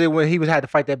movie was it when he had to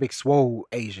fight that big swole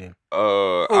Asian?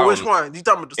 Which one? You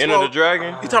talking about the Enter swole? the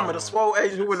Dragon? You talking about the swole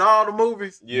Asian who in all the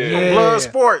movies? Yeah. Blood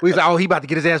Sport. We was like, oh, he about to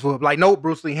get his ass whooped. Like, nope,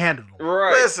 Bruce Lee handled him.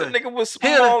 Right. Listen, that nigga was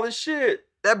small as shit.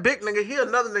 That big nigga, he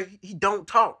another nigga, he don't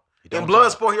talk. don't In Blood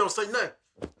talk. Sport, he don't say nothing.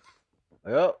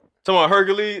 Yep. Talking about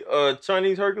Hercules,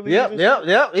 Chinese Hercules. Yep.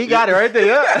 He got it right there.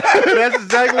 Yep. That's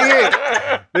exactly it.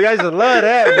 The guys just love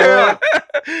that, bro.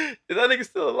 Is that nigga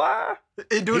still alive?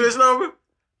 He do this number?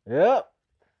 Yep.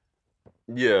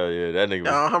 Yeah, that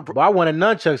nigga. But I wanted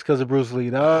nunchucks because of Bruce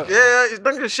Lee, dog. Yeah,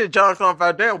 look at shit. Jean-Claude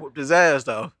Van Damme whooped his ass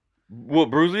though.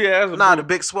 What, Bruce Lee ass? Nah, the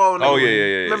big swole nigga. Oh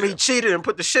yeah. Remember he cheated and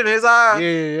put the shit in his eye?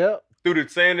 Yeah. Threw the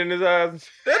sand in his eyes.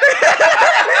 That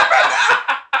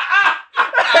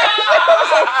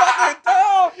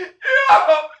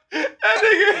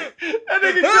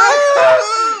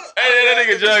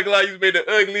nigga John Clyde made the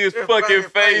ugliest fucking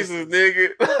faces, nigga.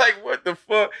 Like, what the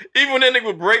fuck? Even when that nigga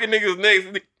was breaking niggas' necks,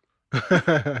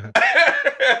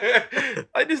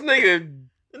 like this nigga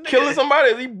killing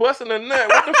somebody, is he busting a nut?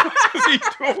 What the fuck is he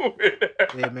doing?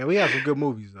 Yeah, man, we have some good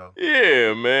movies though.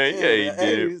 Yeah, man. Yeah, he the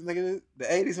did. 80s, nigga, the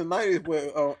 80s and 90s,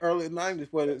 where early 90s,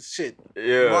 where the shit.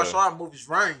 Yeah. Martial art movies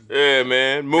reign. Yeah,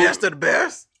 man. Best of the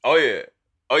best. Oh yeah.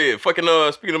 Fucking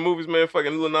speaking of movies, man,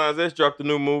 fucking Lil Nas X dropped a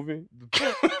new movie.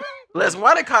 Listen,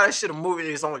 why they call that shit a movie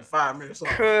and it's only 5 minutes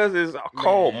long? Cause it's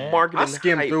called marketing. I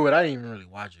skimmed through it. I didn't even really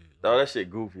watch it. Oh, that shit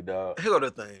goofy, dog. Here go the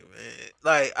thing, man.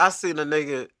 Like, I seen a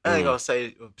nigga, I ain't gonna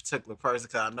say a particular person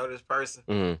because I know this person.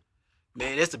 Mm-hmm.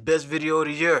 Man, it's the best video of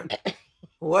the year.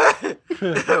 What? What?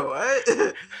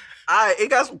 It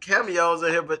got some cameos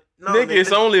in here, but no. Nigga,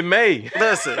 it's only May.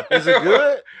 Listen. Is it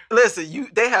good? Listen,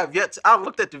 they have yet to, I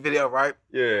looked at the video, right?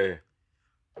 Yeah.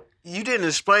 You didn't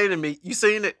explain to me. You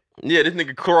seen it? Yeah, this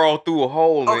nigga crawled through a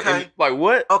hole. Okay. And, like,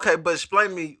 what? Okay, but explain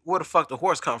to me where the fuck the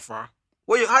horse come from.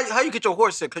 How you get your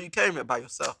horse here? Because you came here by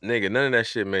yourself. Nigga, none of that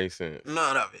shit made sense.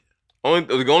 None of it.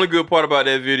 The only good part about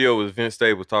that video was Vince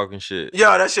Staples talking shit.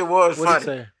 Yeah, that shit was What'd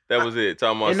funny. he say? That was it.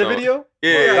 Talking about In the something. video?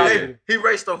 Yeah. He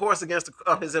raced the horse against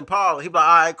his Impala. He be like,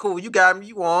 all right, cool, you got me,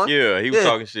 you won. Yeah, he was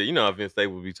talking shit. You know how Vince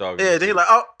Staples be talking. Yeah, then he like,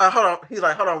 hold on. He's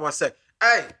like, hold on 1 sec.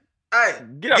 Hey,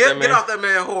 get off that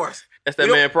man horse. That's that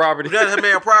man property. That's that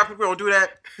man property. We don't do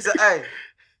that. He said, hey,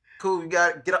 cool, you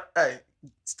got it. Get up. Hey,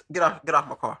 get off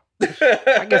my car.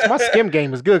 I guess my skim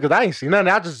game is good because I ain't seen nothing.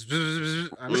 I just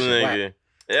Nigga.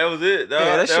 That was it.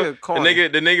 Yeah, that shit corny.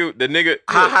 The nigga.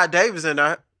 Ha Davis in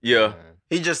there. Yeah.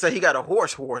 He just said he got a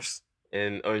horse.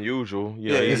 And unusual.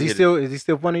 You Yeah, know, Is he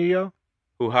still funny to you?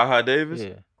 Who, Ha Davis?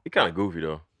 Yeah. He kind of goofy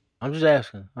though. I'm just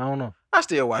asking. I don't know. I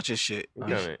still watch his shit.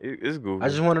 It's goofy. I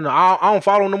just want to know. I don't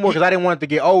follow him no more because I didn't want it to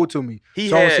get old to me. I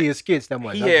don't see his skits that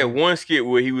much. He had one skit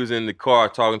where he was in the car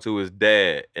talking to his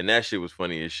dad, and that shit was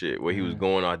funny as shit. Where he was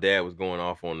going, our dad was going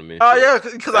off on him. And Oh shit. yeah,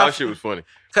 because that shit was funny.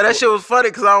 Cause that shit was funny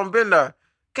because I don't been there.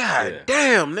 God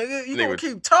damn, nigga, you gonna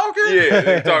keep talking? Yeah,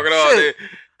 they talking all day.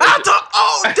 I talk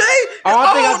all day.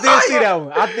 I think I did see that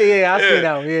one. I see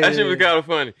that one. Yeah, that shit was kind of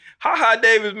funny. Ha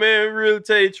Davis, man, really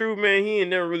tell you the truth, man, he ain't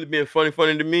never really been funny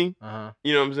to me.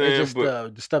 You know what I'm saying? It's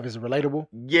just the stuff is relatable.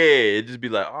 Yeah, it just be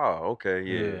like, oh, okay,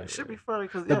 yeah. It should be funny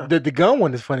because the gun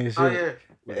one is funny as shit. Oh yeah.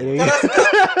 Cause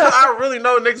I really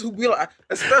know niggas who be like,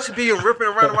 especially being ripping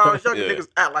and running around with younger niggas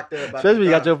act like that. Especially when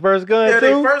you got your first gun yeah, too.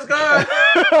 Their first gun. Ooh,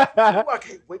 I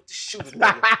can't wait to shoot a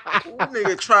nigga. Ooh,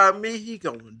 nigga try me, he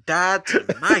gonna die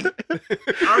tonight.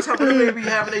 I'm talking about niggas be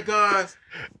having their guns.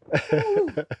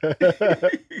 Nigga, put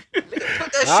that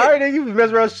shit. All right, nigga, you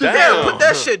mess around shit. Yeah, put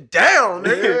that shit down,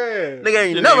 nigga. Yeah. Nigga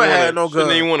ain't never had no gun.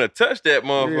 Shouldn't even want to touch that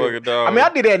motherfucker, dog. I mean, I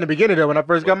did that in the beginning though. When I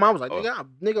first got mine, I was like,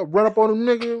 nigga, run up on him,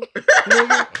 nigga.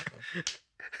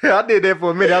 I did that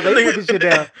for a minute. I was like, put this shit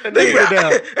down. Put it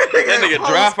down. That nigga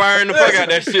dry firing the fuck out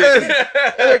that shit.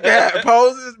 That nigga had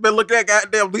poses, been looking at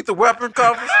goddamn Lethal Weapon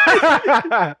covers.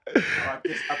 I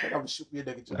think I'm gonna shoot me a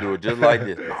nigga. Do it just like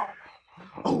this.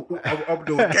 Oh, I'm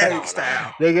doing gang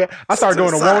style. Nigga, I started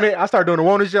doing the wanted. I started doing the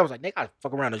wanted shit. I was like, nigga, I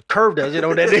fuck around and curve that shit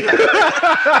on that nigga.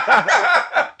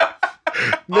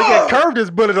 Nigga curved this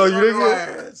bullet on you,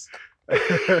 nigga.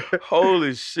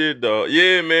 Holy shit, dog.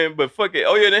 Yeah, man, but fuck it.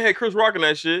 Oh yeah, they had Chris Rock in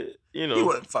that shit. You know, He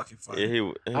wasn't fucking funny. Yeah, he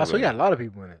So you got a lot of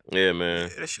people in it. Yeah, man.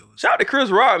 Yeah, that shit was... Shout out to Chris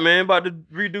Rock, man, about to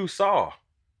redo Saw.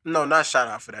 No, not shout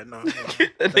out for that. No.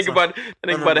 That nigga about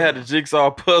to have the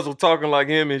Jigsaw puzzle talking like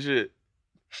him and shit.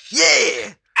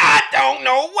 Yeah. I don't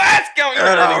know what's going on.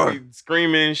 That nigga be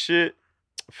screaming and shit.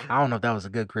 I don't know if that was a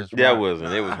good Chris Rock. That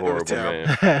wasn't. It was horrible,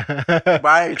 man. But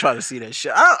I ain't trying to see that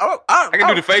shit. I can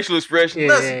do the facial expression.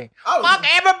 Listen, fuck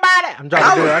everybody. I'm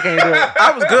trying to do it. I can't do it.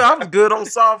 I was good on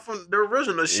Saw from the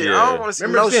original shit. Yeah. I don't want to see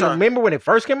no shit. Remember when it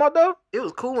first came out though? It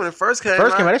was cool when it first came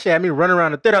out. That shit had me running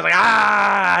around the theater.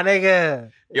 I was like,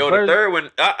 nigga. Yo, the third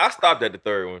one, I stopped at the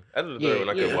third one. After the third one,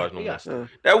 I couldn't watch no more.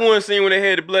 That one scene when they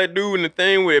had the black dude in the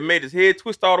thing where it made his head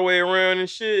twist all the way around and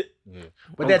shit. Yeah.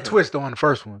 But that twist on the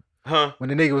first one. Huh? When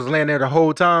the nigga was laying there the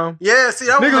whole time. Yeah, see,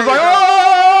 that nigga was like,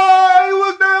 oh, he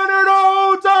was down there the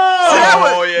whole time. See,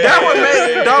 that one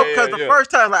made it dope because the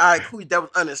first time, like, all right, cool, that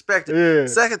was unexpected. Yeah.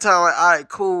 Second time, like, all right,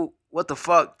 cool, what the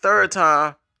fuck? Third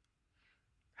time.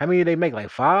 How many did they make? Like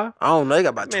 5? I don't know. They got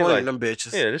about 20 of them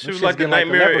bitches. Yeah, this shit was like the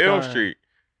Nightmare on Elm Street.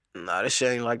 Nah, this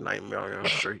shit ain't like Nightmare on Elm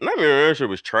Street. Nightmare on Elm Street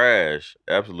was trash.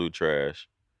 Absolute trash.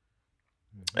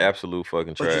 Absolute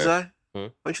fucking trash. What you say? Hmm?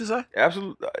 What you say?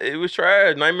 Absolute. It was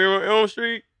trash. Nightmare on Elm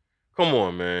Street. Come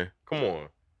on, man. Come on.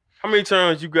 How many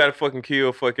times you gotta fucking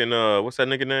kill fucking what's that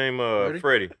nigga name?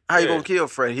 Freddy. How you gonna kill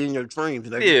Freddy? He in your dreams,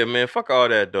 nigga. Yeah, man. Fuck all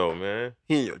that though, man.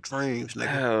 He in your dreams,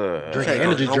 nigga. Drink an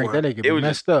energy drink. That nigga be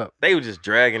messed up. They were just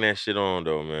dragging that shit on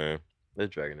though, man. They're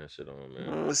dragging that shit on, man. You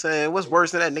know what I'm saying? What's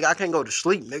worse than that, nigga? I can't go to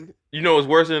sleep, nigga. You know what's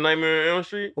worse than Nightmare on Elm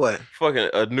Street? What?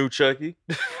 Fucking a new Chucky.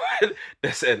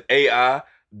 That's an AI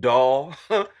doll.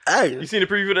 Hey, you seen the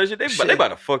preview of that shit? They about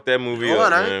to fuck that movie up,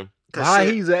 man. Why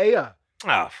he's an AI?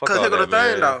 Ah, fuck all that, the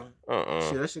thing, man. though.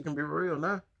 Shit, that shit can be real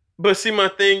now. But see, my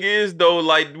thing is, though,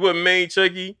 like, what made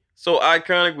Chucky so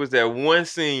iconic was that one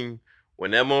scene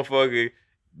when that motherfucker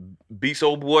beats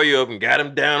old boy up and got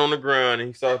him down on the ground and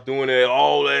he starts doing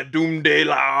all that doomsday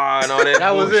lie and all that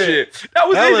bullshit. That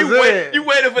was it. You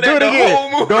waited for that the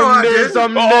whole movie. Doomsday,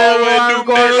 someday,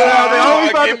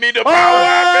 give me the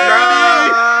power,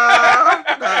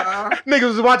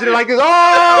 niggas was watching it like this.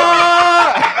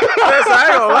 Oh! Listen, I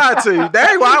ain't gonna lie to you. That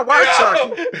ain't why I watch Chucky.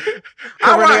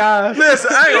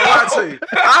 Listen, I ain't gonna lie to you.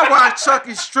 I watch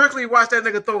Chucky strictly watch that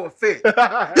nigga throw a fit.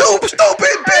 You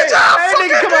stupid bitch! That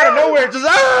nigga come out of nowhere just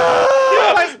like,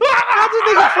 how this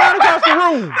nigga flying across the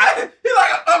room? He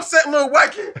like an upset little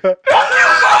white kid. Fuck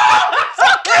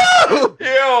you!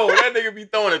 Yo, that nigga be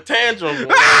throwing a tantrum.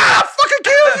 Fucking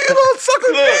kill you, little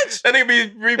sucker bitch! That nigga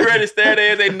be ready to stare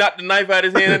there. They knock the knife out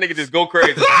his hand. That nigga just go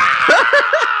crazy.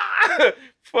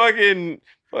 fucking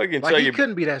like Chucky. he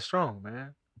couldn't be that strong,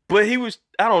 man. But he was,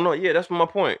 I don't know. Yeah, that's my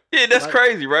point. Yeah, that's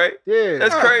crazy, right? Yeah,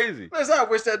 that's crazy. Listen, I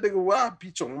wish that nigga would. I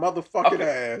beat your motherfucking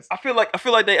ass. I feel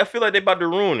like they about to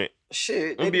ruin it.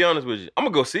 Shit. I'm gonna be honest with you. I'm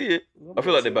gonna go see it. I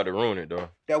feel like they about to ruin it though.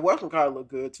 That weapon card look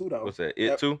good too, though. What's that?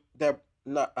 It too?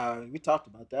 We talked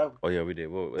about that one. Oh yeah, we did.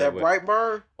 That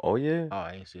Brightburn. Oh yeah. Oh,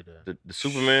 I ain't see that. The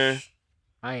Superman.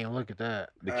 I ain't look at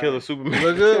that. The Killer Superman.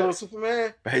 Look good. Killer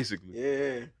Superman. Basically.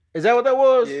 Yeah. Is that what that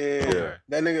was? Yeah.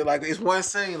 That nigga, like, it's one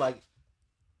scene, like,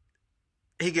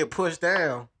 he get pushed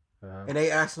down, and they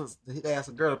asked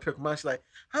a girl to pick him up. She's like,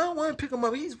 I don't want to pick him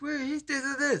up. He's weird. He's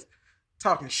this.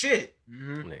 Talking shit.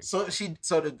 Mm-hmm. So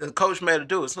the coach made her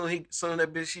do it. Soon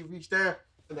that bitch, she reached down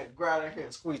and then grabbed her hand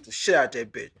and squeezed the shit out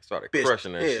that bitch. Started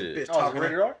crushing that shit. Bitch, talking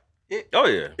that. Oh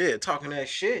yeah. Yeah, talking that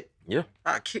shit. Yeah.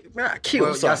 I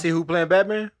kill y'all see who playing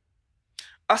Batman?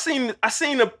 I seen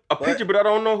a picture, but I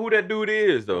don't know who that dude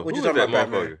is though. What you who talking is that about,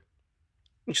 motherfucker? Batman?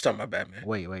 What you talking about, Batman?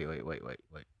 Wait.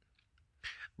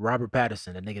 Robert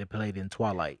Pattinson, the nigga that played in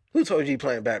Twilight. Who told you he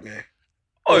playing Batman?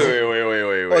 Oh, wait.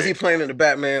 Or is he playing in the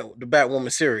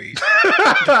Batwoman series?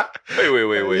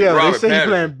 Wait. Yeah, Robert they say Pattinson. he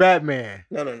playing Batman.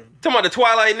 No. Talking about the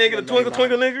Twilight nigga, the Twinkle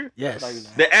Twinkle nigga? Yes.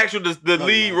 The actual, the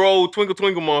lead role Twinkle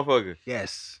Twinkle motherfucker.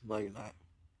 Yes. No, you're not.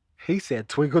 He said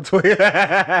twinkle twinkle.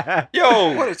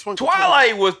 Yo, What is Twinkle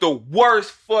Twilight was the worst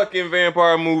fucking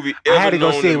vampire movie ever. I had to go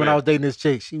see it when I was there. dating this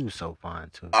chick. She was so fine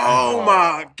too. Oh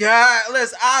my God!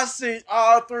 Listen, I seen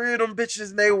all three of them bitches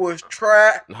and they was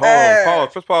trash. Hold on, Paul.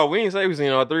 First of all, we ain't say we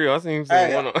seen all three. I seen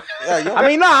one of I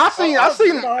mean, nah, I seen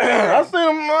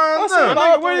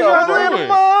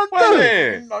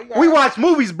them. We watch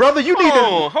movies, brother. You need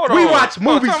to. We watch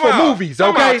movies for movies,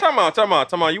 okay? Time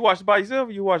out. You watched it by yourself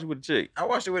or you watched it with a chick? I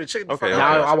watched it with a chick. Okay.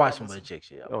 I watched some with a chick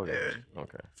shit. Okay.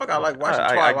 Fuck, I like watching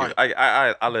Twilight.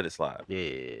 Twilight. I let it slide.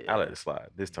 Yeah. I let it slide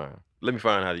this time. Let me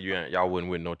find out y'all wouldn't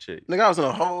win no chick. Nigga, I was in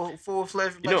a whole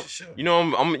full-fledged relationship. You know,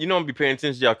 I'm be paying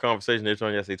attention to y'all conversation every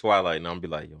time y'all say Twilight, and I'm be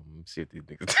like, yo, let me see if these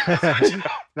niggas.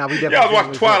 Now we y'all was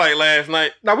watching Twilight last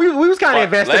night. Now we was kind of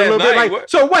invested a little bit. Like, what?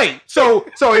 so wait, so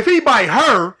if he bite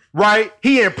her, right?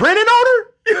 He imprinted on her.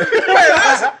 Wait,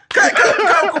 listen.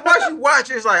 Once you watch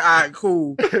it, it's like, all right,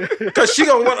 cool. Because she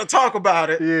gonna want to talk about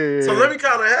it. Yeah. So let me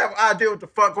kind of have an idea what the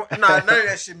fuck. Nah, none of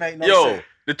that shit made no sense.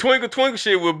 The twinkle twinkle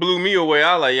shit would blew me away.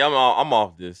 I was like, yeah, I'm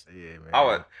off this. Yeah,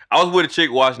 man. I was with a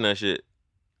chick watching that shit.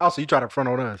 Also, you try to front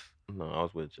on us. No, I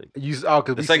was with a chick.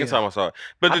 The second time I saw it.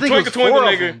 But I the think twinkle it was twinkle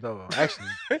 4 of nigga. them, though, actually.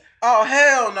 Oh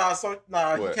hell no! So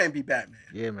no, he What? can't be Batman.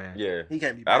 Yeah, man. Yeah. He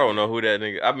can't be. I don't know who that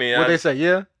nigga. I mean, What they say?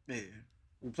 Yeah. Yeah,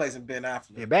 replacing Ben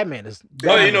Affleck. Yeah, Batman is.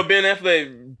 Oh, you know, Ben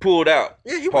Affleck pulled out.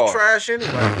 Yeah, he was Pause. trash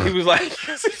anyway. He was like,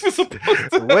 he was supposed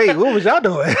to. Wait, what was y'all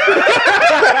doing?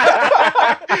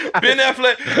 Ben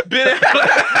Affleck.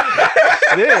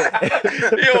 Yeah.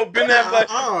 Yo, Ben Affleck.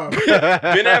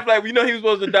 Ben Affleck, we know he was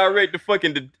supposed to direct the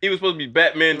fucking. He was supposed to be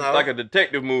Batman, like a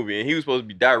detective movie, and he was supposed to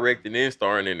be directing and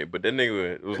starring in it. But that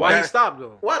nigga was Why like, he stopped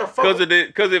though? Why the fuck?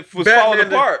 because it was Batman falling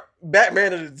apart.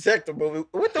 Batman the detective movie.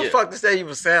 What the Yeah. fuck does that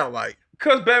even sound like?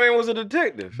 Because Batman was a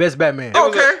detective. Best Batman. Oh,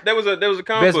 okay. There was a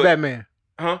comic Best book. Batman.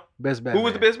 Huh? Best Batman. Who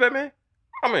was the best Batman?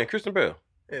 Oh man, Christian Bale.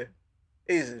 Yeah,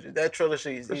 easy. That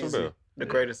trilogy is Christian easy. Bale. The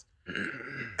greatest.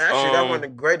 Actually, that one of the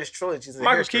greatest trilogies in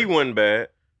Michael history. Key wasn't bad.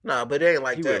 Nah, but it ain't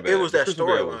like He that. wasn't It bad. was that Christian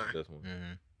Bale was storyline. the best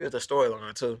one. It was the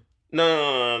storyline too.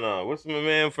 No. What's my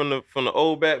man from the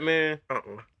old Batman?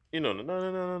 You know, no.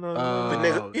 The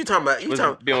nigga, you talking about? You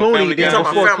talking? Be on Clooney Family did Guy. talking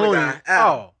and about shit? Family Clooney. Guy.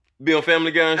 Adam. Be on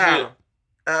Family Guy and shit.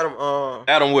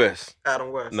 Adam West.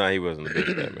 Adam West. Nah, he wasn't the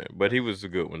best Batman, but he was a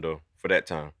good one though for that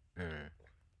time.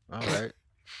 All right.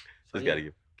 Just gotta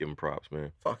give him props,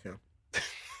 man. Fuck him.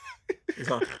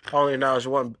 I only acknowledge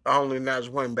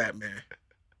one Batman.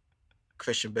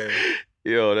 Christian Bale.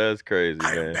 Yo, that's crazy,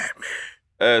 I am man. Batman.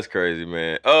 That's crazy,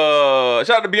 man. Shout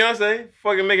out to Beyonce,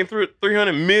 fucking making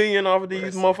 $300 million off of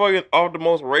these motherfucking off the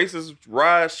most racist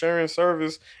ride sharing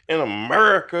service in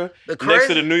America, next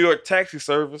to the New York taxi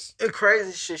service. The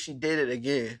crazy shit she did it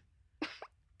again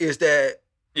is that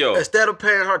Yo, instead of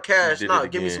paying her cash, did no,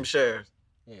 it give me again. some shares.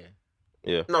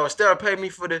 Yeah. No, instead of paying me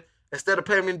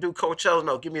to do Coachella,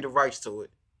 no, give me the rights to it.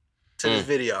 To this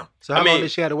video. So how long did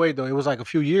she have to wait though? It was like a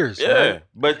few years. Yeah, right?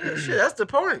 but shit, that's the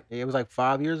point. Yeah, it was like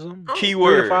 5 years or something. 3 or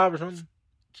keyword 5 or something.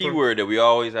 Keyword that we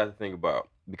always have to think about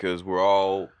because we're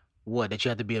all What? That you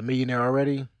have to be a millionaire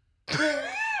already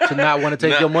to not want to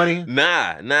take your money?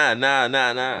 Nah.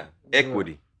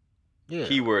 Equity. Yeah.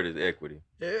 Keyword is equity.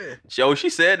 Yeah. She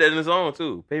said that in the song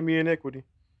too. Pay me in equity.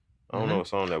 I don't know what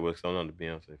song that was. I'm not a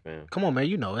Beyonce fan. Come on, man.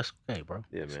 You know it's okay, bro.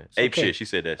 Yeah, man. It's Ape okay. shit. She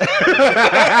said that.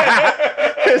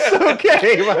 It's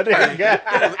okay, my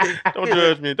nigga. Don't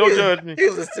judge me. Don't judge me. He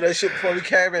was listening to that shit before we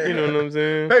came in. You know what I'm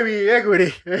saying? Pay me in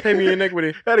equity. Pay me in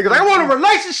equity. That nigga's like, I want a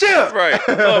relationship. Right.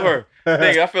 Love her.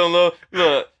 Nigga, I feel in love.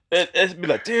 Look, it's be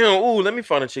like, damn, ooh, let me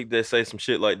find a chick that say some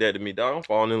shit like that to me, dog. I'm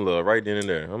falling in love right then and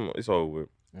there. It's over with.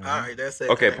 All right, that's it.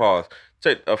 Okay, pause.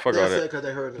 Fuck all That's it that. because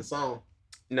they heard the song.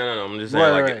 No. I'm just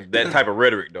saying, Right. that type of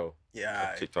rhetoric, though.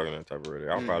 Yeah. Chick talking that type of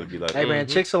rhetoric. I'll probably be like, Hey man,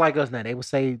 chicks are like us now. They would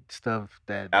say stuff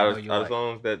that out you of like.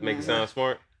 songs that make it sound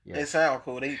smart. Yeah. They sound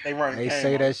cool. They run. They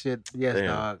say that shit. Yes, Damn.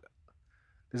 dog.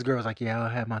 This girl was like, yeah, I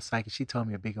had my psychic. She told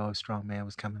me a big old strong man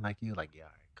was coming like you. Like, yeah, all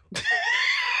right, cool.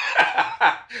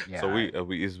 Yeah, So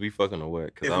all is we fucking or what?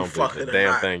 Because If I we don't believe fucking the or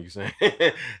damn not. thing you saying.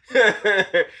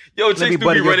 Yo, chicks me do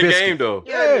butter be your running biscuit. game though.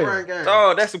 Yeah, they Yeah. run game.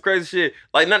 Oh, that's some crazy shit.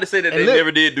 Like, not to say that And they look-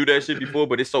 never did do that shit before,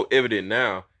 but it's so evident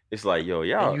now. It's like, yo,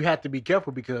 y'all. And you have to be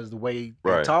careful because the way they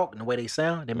Right. talk and the way they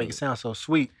sound, they make it sound so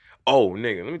sweet. Oh,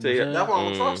 nigga, let me tell you. Mhm. That's why I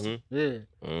don't trust them. Yeah.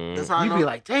 That's how I You know. be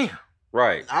like, damn.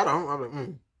 Right. I don't. I'm like,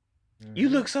 You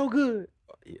look so good.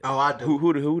 Oh, I do.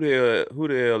 Who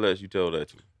the hell lets you tell that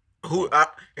to?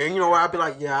 And you know what? I'd be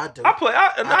like, yeah, I do.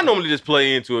 I normally just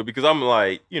play into it because I'm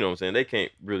like, you know what I'm saying? They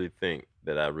can't really think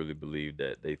that I really believe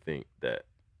that they think that.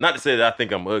 Not to say that I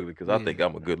think I'm ugly because I think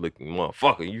I'm a good looking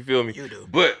motherfucker. You feel me? You do.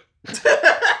 But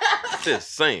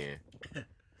just saying.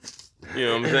 You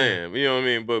know what I'm saying? You know what I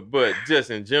mean? But just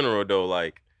in general though,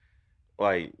 like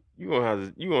you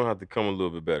gonna have to come a little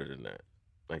bit better than that.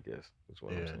 I guess that's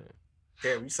what I'm saying.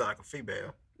 Damn, you sound like a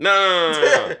female.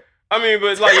 No. I mean,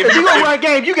 but like If you gonna run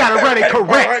game, you gotta run it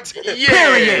correct. Yeah,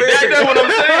 Period. that's what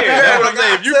I'm saying. That's what I'm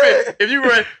saying. That's If you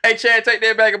run, hey Chad, take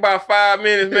that back about 5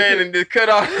 minutes, man, and just cut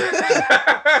off.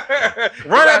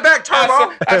 Run that back,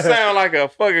 Turbo. I sound like a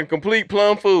fucking complete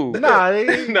plum fool. Nah,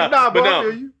 but bro, I no.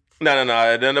 feel you.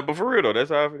 No. But for real though, that's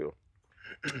how I feel.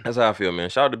 That's how I feel, man.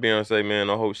 Shout out to Beyonce, man.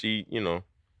 I hope she,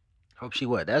 Hope she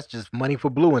what? That's just money for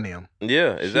Blue and them.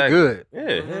 yeah, She exactly. good.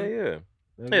 Yeah.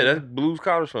 Yeah, that's Blues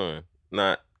College Fund,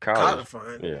 not College college.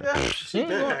 fund. Yeah. She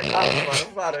been had college fund.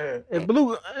 I'm out of here. And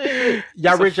Blue,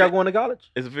 y'all rich, y'all going to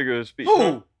college? It's a figure of speech.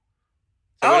 Who?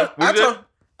 What you said?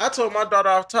 I told my daughter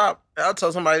off top. I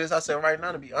told somebody this. I said right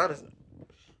now, to be honest.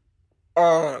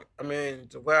 I mean,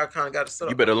 the way I kind of got to set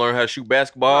up. You better learn how to shoot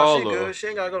basketball. She good. She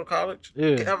ain't gotta go to college.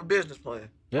 Yeah. Can have a business plan.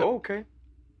 Yep. Oh, okay.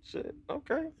 Shit.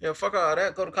 Okay. Yeah, fuck all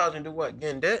that. Go to college and do what?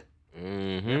 Get in debt?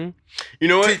 Mm-hmm. You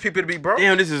know what? Teach people to be broke.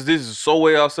 Damn, this is so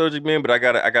way off subject, man. But I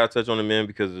gotta touch on it, man,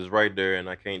 because it's right there, and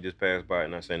I can't just pass by it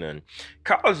and not say nothing.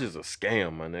 College is a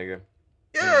scam, my nigga.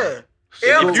 Yeah.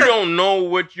 If you don't know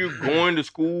what you're going to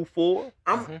school for,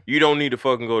 you don't need to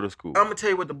fucking go to school. I'm gonna tell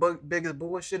you what the biggest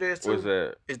bullshit is too. What's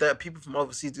that? Is that people from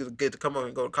overseas get to come over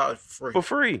and go to college for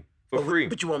free. For free.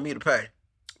 But you want me to pay.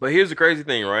 But here's the crazy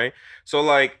thing, right? So,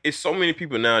 like, it's so many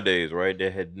people nowadays, right,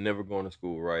 that had never gone to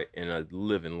school, right, and are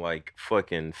living, like,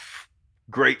 fucking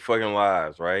great fucking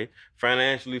lives, right?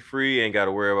 Financially free, ain't got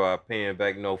to worry about paying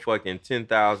back no fucking $10,000,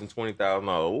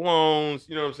 $20,000 loans,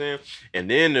 you know what I'm saying? And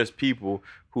then there's people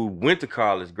who went to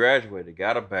college, graduated,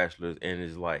 got a bachelor's, and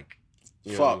is like,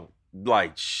 you know,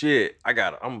 like, shit,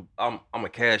 I'm a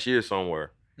cashier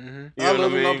somewhere. Mm-hmm. You know what I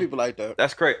mean? know people like that.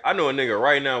 That's crazy. I know a nigga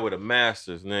right now with a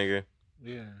master's, nigga.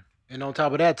 Yeah. And on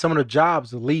top of that, some of the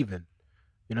jobs are leaving.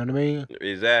 You know what I mean?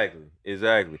 Exactly.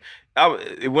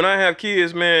 When I have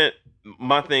kids, man,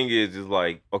 my thing is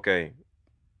like, okay,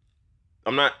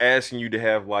 I'm not asking you to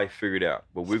have life figured out,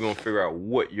 but we're going to figure out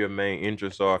what your main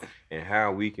interests are and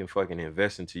how we can fucking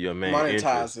invest into your main interests.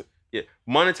 Monetize it. Yeah,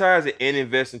 monetize it and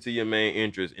invest into your main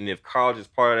interest. And if college is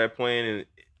part of that plan and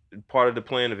part of the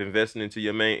plan of investing into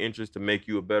your main interest to make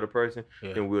you a better person,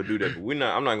 then we'll do that. But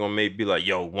I'm not gonna be like,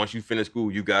 yo, once you finish school,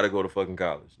 you gotta go to fucking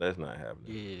college. That's not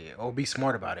happening. Yeah, or be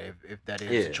smart about it if that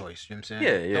is a choice. You know what I'm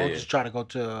saying? Yeah. Don't just try to go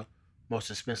to most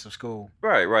expensive school.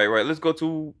 Right. Let's go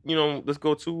to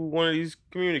one of these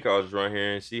community colleges right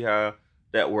here and see how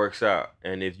that works out.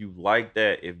 And if you like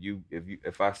that,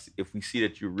 if we see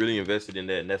that you're really invested in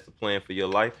that and that's the plan for your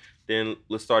life, then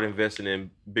let's start investing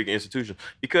in bigger institutions.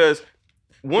 Because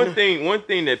one thing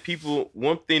that people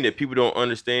don't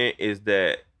understand is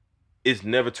that it's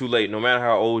never too late, no matter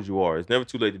how old you are. It's never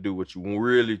too late to do what you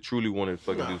really, truly want to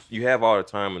fucking do. You have all the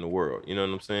time in the world. You know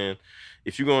what I'm saying?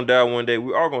 If you're going to die one day,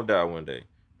 we are going to die one day.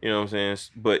 You know what I'm saying?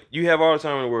 But you have all the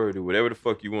time in the world to do whatever the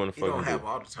fuck you want to fucking do. You don't have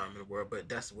all the time in the world, but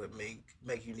that's what make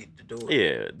you need to do it.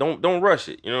 Yeah, don't rush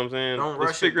it. You know what I'm saying?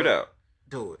 Let's figure it out.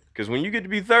 Do it. Because when you get to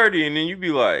be 30 and then you be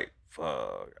like,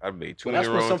 fuck, I made too many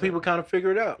wrong. That's when some people kind of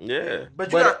figure it out. Yeah.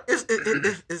 But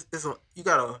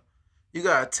you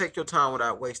gotta take your time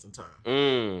without wasting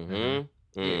time.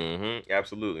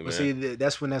 Absolutely, man. But see,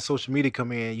 that's when that social media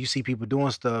come in. You see people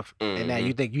doing stuff, and now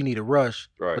you think you need to rush,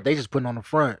 but they just putting on the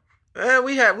front. Man,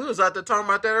 we was out there talking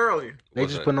about that earlier. They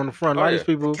just putting on the front. A lot of these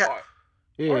people,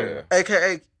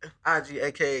 AKA IG,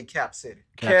 AKA Cap City.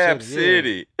 Cap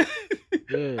City.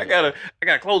 Yeah. I got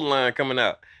a clothing line coming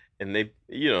out. And they,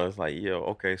 it's like,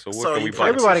 okay, so what can we buy?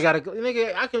 Everybody got a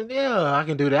nigga. I can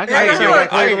do that. I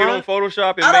can get on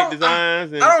Photoshop and make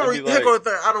designs. I don't really think of the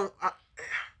thing.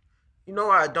 You know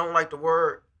why I don't like the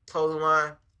word clothing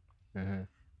line? Mm-hmm.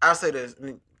 I say this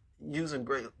using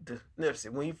great Nipsey.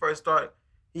 When he first started,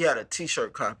 he had a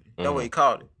T-shirt company. That's what he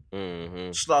called it.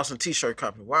 Slauson T-shirt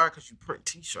company. Why? Because you print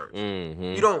T-shirts.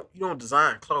 You don't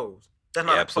design clothes. That's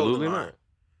not a clothing line.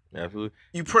 Absolutely.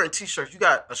 You print T-shirts. You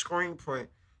got a screen print.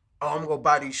 Oh, I'm gonna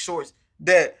buy these shorts.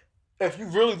 That if you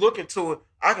really look into it,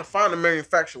 I can find a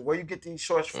manufacturer where you get these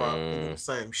shorts from and do the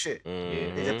same shit.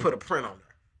 They just put a print on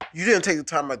there. You didn't take the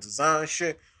time to design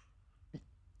shit.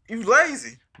 You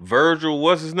lazy. Virgil,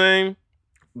 what's his name?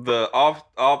 The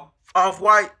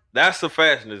Off-White. That's a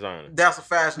fashion designer. That's a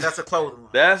clothing line.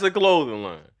 That's a clothing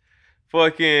line.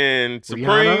 Fucking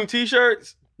Supreme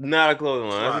T-shirts. Not a clothing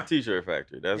line. That's a T-shirt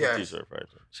factory. That's a T-shirt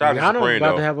factory. Shout out to Supreme,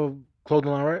 about to have a clothing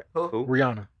line, right? Who?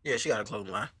 Rihanna. Yeah, she got a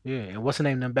clothing line. Yeah, and what's the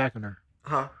name of them backing her?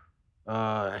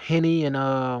 Henny and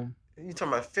You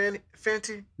talking about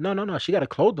Fenty? No. She got a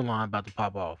clothing line about to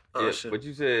pop off. Oh, yeah, shit. But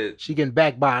you said she getting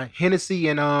backed by Hennessy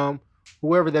and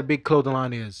whoever that big clothing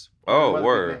line is. Oh,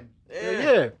 word.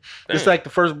 Yeah. It's like the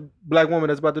first black woman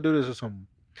that's about to do this or something.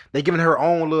 They giving her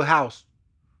own little house.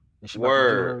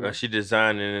 And she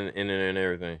designing in it and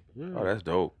everything. Yeah. Oh, that's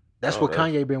dope. That's what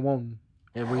Kanye been wanting.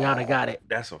 And Rihanna got it.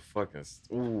 That's a fucking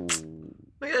ooh.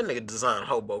 Look at that nigga design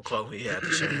hobo clothing. He had the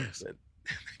chance.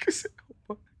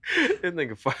 That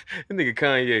nigga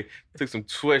Kanye took some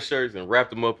sweatshirts and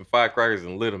wrapped them up in firecrackers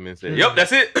and lit them and said, "Yep,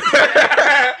 that's it."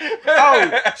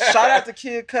 Shout out to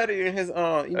Kid Cudi and his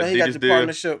he got the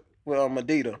partnership with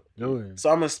Adidas. So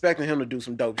I'm expecting him to do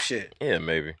some dope shit. Yeah,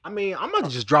 maybe. I mean, I'm about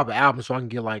to just drop an album so I can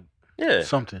get like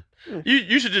something.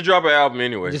 You should just drop an album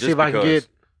anyway. Just see if I can get.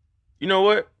 You know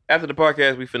what? After the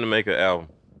podcast, we finna make an album.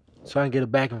 So I can get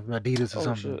it back from Adidas or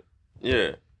something.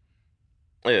 Shit.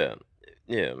 Yeah,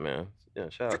 man. Yeah,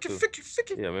 shout out to.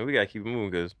 Yeah, man, we gotta keep it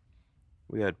moving because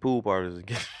we got pool parties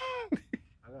again.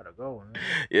 I got a gotta go, man.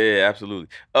 Yeah, absolutely.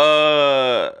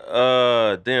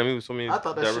 Damn, he was so many. I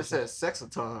thought that shit said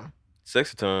Sexaton.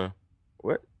 Sexaton.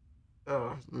 What?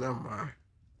 Oh, never mind.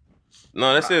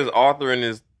 No, that says author in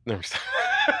his.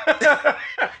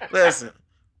 Listen,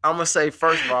 I'm gonna say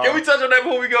first of all. Can we touch on that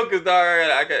before we go? Cause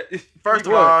I got. First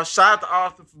of all, shout out to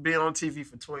Arthur for being on TV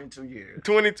for 22 years.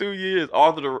 22 years.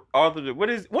 Arthur. What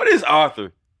is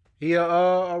Arthur? He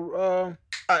anteater.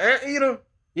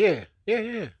 Yeah.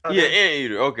 Yeah,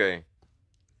 anteater. Okay.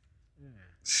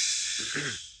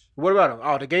 What about him?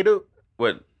 Oh, the gay dude.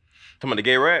 What? Talking about the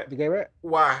gay rat? The gay rat.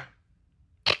 Why?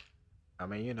 I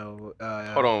mean, you know.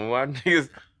 Hold on, why niggas?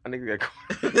 I think we got.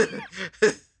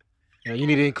 Yeah, you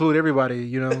need to include everybody.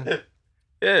 You know.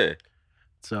 Yeah.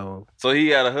 So he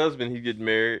had a husband. He getting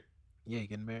married. Yeah, he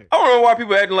getting married. I don't know why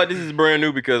people acting like this is brand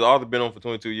new because Arthur been on for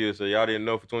 22 years. So y'all didn't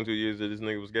know for 22 years that this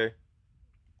nigga was gay.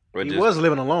 Or He was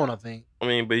living alone, I think. I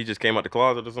mean, but he just came out the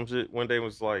closet or some shit one day and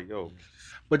was like, "Yo."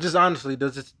 But just honestly,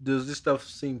 does this stuff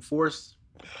seem forced?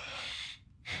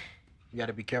 You got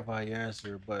to be careful how you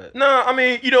answer. But no, I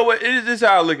mean, you know what? This is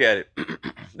how I look at it.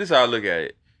 This is how I look at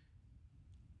it.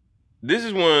 This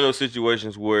is one of those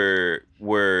situations where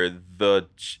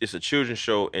it's a children's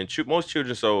show, and most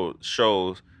children's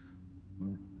shows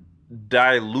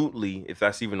dilutely, if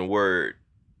that's even a word,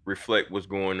 reflect what's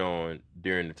going on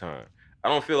during the time. I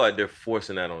don't feel like they're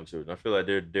forcing that on children. I feel like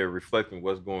they're reflecting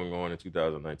what's going on in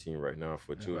 2019 right now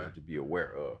for children to be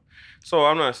aware of. So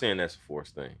I'm not saying that's a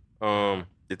forced thing.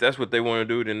 If that's what they want to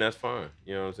do, then that's fine.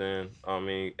 You know what I'm saying? I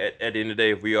mean, at the end of the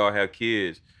day, if we all have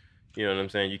kids, you know what I'm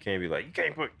saying? You can't be like, you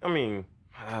can't put. I mean,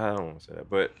 I don't want to say that,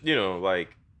 but you know,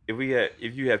 like if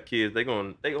you have kids, they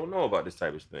gonna know about this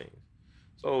type of thing.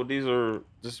 So these are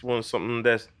just something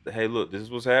that's, hey, look, this is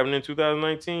what's happening in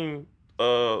 2019.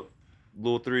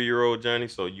 Little 3-year-old Johnny,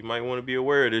 so you might want to be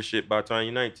aware of this shit by the time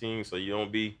you're 19, so you don't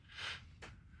be.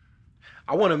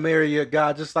 I want to marry a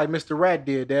guy just like Mr. Rat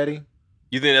did, Daddy.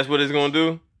 You think that's what it's gonna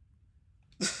do?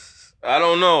 I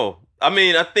don't know. I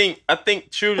mean, I think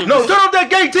children. No, turn off that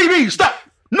gay TV. Stop.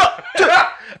 No.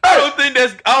 I don't think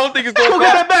it's gonna. Go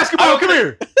get that basketball. Come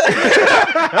here.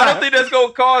 I don't think that's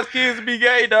gonna cause kids to be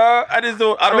gay, dog. I don't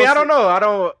know. I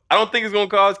don't think it's gonna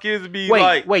cause kids to be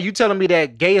like. Wait, you telling me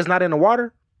that gay is not in the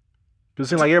water? It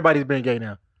seems like everybody's been gay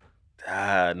now.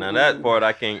 Now that part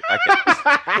I can't.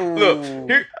 Look,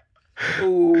 here.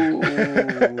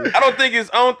 I don't think it's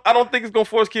gonna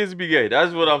force kids to be gay.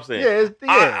 That's what I'm saying.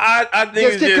 I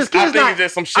think it's just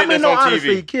some shit that's on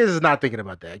honestly, TV. Kids is not thinking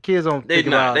about that. Kids don't. They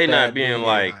not being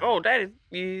like, oh, that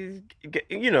is,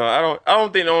 you know. I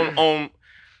don't think on.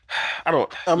 I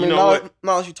don't. I mean, you know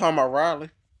now you talking about Riley.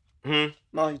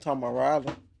 Now you talking about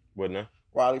Riley. What now?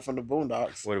 Riley from the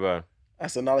Boondocks. What about him? I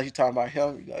said, now that you talking about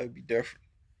him, you know, it'd be different.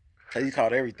 Cause he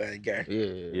called everything gay.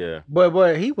 Yeah.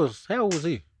 But he was. How old was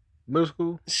he? Middle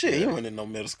school? Shit, he wasn't in no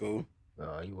middle school.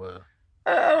 No, he was.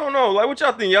 I don't know. Like, what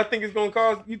y'all think? Y'all think it's gonna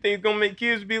cause? You think it's gonna make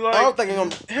kids be like? I don't think it's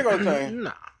gonna. Here goes the thing.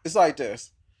 Nah. It's like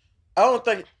this. I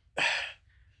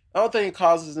don't think it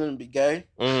causes them to be gay.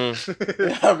 Mm-hmm. You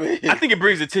know what I mean? I think it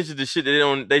brings attention to shit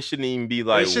that they shouldn't even be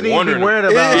like. They shouldn't even be worried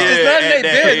about.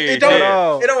 It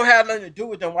don't have nothing to do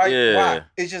with them. Why?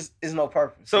 It's no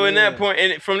purpose. So in that point,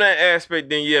 and from that aspect,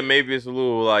 then maybe it's a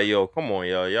little like, yo, come on,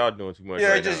 y'all doing too much.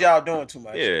 Yeah, right now. Y'all doing too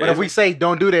much. Yeah. But if we say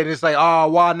don't do that, it's like, oh,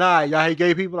 why not? Y'all hate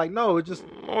gay people? Like, no, it's just.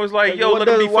 It's like, yo, let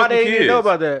them be why fucking they kids. didn't know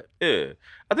about that? Yeah.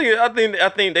 I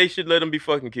think they should let them be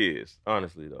fucking kids.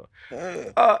 Honestly, though.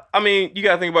 I mean, you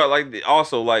gotta think about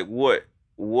also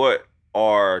what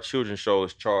are children's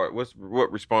shows charged? What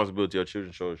responsibility are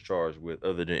children's shows charged with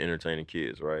other than entertaining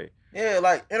kids, right? Yeah,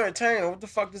 like entertaining. What the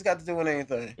fuck this got to do with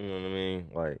anything? You know what I mean?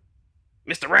 Like,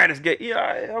 Mr. Rat is gay.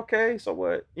 Yeah, okay, so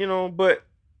what? You know, but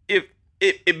if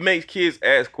it makes kids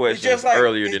ask questions it's just like,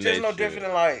 earlier it's than just they no should. different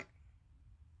than like.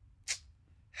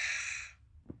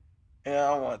 Yeah, I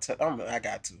don't want to. I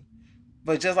got to,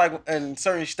 but just like in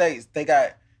certain states, they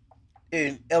got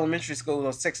in elementary school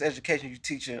or sex education, you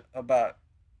teaching about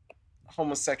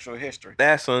homosexual history.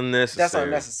 That's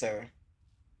unnecessary.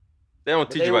 They don't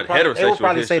teach you about heterosexual history. They would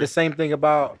probably say the same thing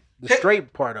about the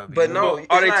straight part of it. But no,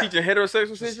 are they teaching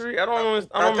heterosexual history? I don't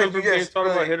remember being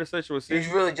talking about heterosexual history.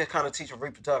 He's really just kind of teaching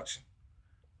reproduction.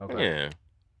 Okay. Yeah.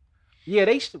 Yeah,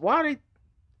 they should. Why are they?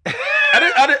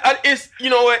 It's, you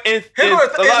know what? Here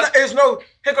goes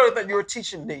the thing. You're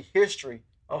teaching the history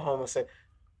of homosexuality.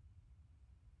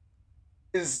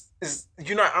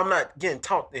 I'm not getting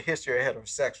taught the history of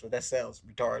heterosexual. That sounds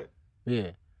retarded. Yeah.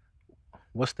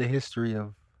 What's the history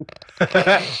of?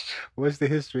 What's the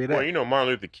history of that? Well, you know, Martin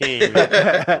Luther King.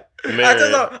 I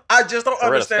just don't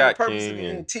understand the purpose of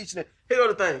even teaching it. Here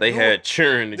goes the thing. They had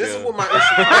children together. This is what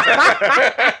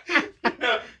my issue is.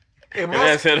 And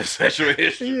that's heterosexual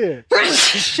history. Yeah.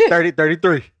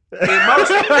 33.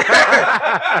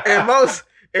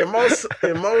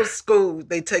 In most schools,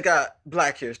 they take out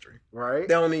Black history. Right.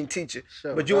 They don't even teach it.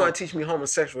 Sure, but you right. want to teach me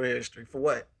homosexual history for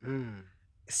what?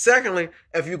 Secondly,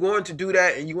 if you're going to do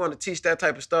that and you want to teach that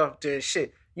type of stuff, then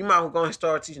shit, you might as well go and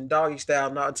start teaching doggy style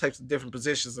and all types of different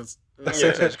positions in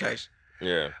sex education.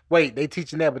 Yeah. Wait, they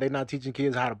teaching that, but they not teaching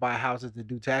kids how to buy houses to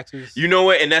do taxes. You know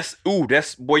what? And that's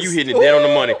boy, you hitting it dead on the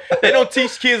money. They don't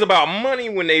teach kids about money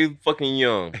when they fucking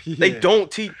young. Yeah. They don't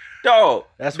teach. Dog,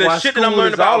 That's the why shit that I'm school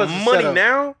learning is all about is a money setup.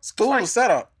 now. School is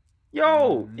set up.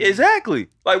 Yo, exactly.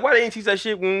 Like, why they didn't teach that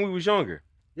shit when we was younger?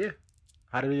 Yeah.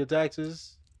 How to do your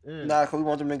taxes? Yeah. Nah, because we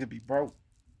want them niggas to be broke.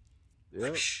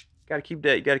 Yep. Gotta keep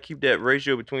that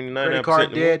ratio between the 99% Credit card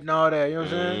and debt and all that. You know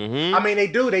what I'm saying? Mhm. I mean, they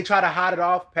do. They try to hide it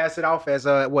off, pass it off as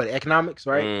economics,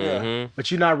 right? Mhm.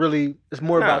 But you're not really. It's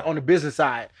more about on the business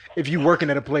side. If you working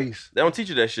at a place, They don't teach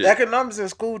you that shit. Economics in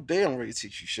school, they don't really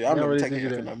teach you shit. I They don't remember really taking teach you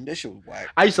that. economics. That shit was whack.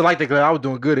 I used to like that class. I was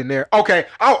doing good in there. Okay.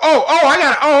 I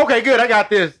got it. Oh, okay, good. I got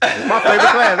this. My favorite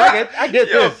class. I get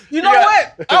Yo, this. You know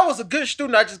what? I was a good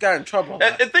student. I just got in trouble.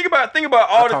 And think about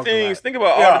all the talked a things. lot. Think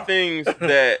about all the things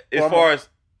that Well,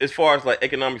 as far as like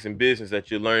economics and business that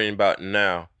you're learning about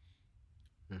now,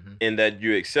 and that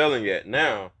you're excelling at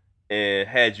now. And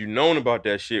had you known about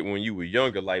that shit when you were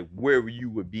younger, like where you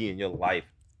would be in your life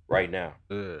right now,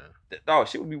 dog,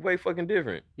 shit would be way fucking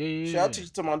different. Shit, I teach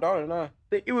it to my daughter now.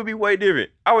 It would be way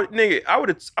different. I would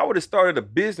have started a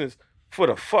business for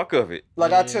the fuck of it.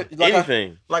 Like I teach,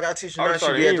 Anything. I teach her I now. would She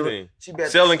start be at anything. she be at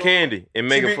the Selling store. candy and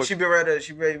making. She be ready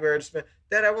to spend.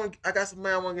 Dad, I got some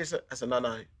money. I want to get some. I said,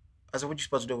 no. I said, what you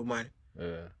supposed to do with money?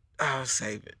 I'll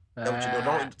save it. That's what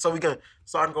you do.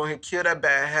 So I can go ahead and kill that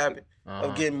bad habit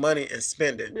of getting money and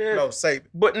spend it. Yeah. No, save it.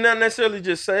 But not necessarily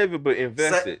just save it, but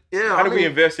invest it. Yeah. How do we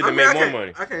invest it to make more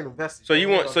money? I can't invest it. So you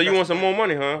want some more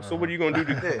money, huh? So what are you gonna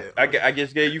do? I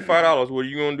just gave you $5. What are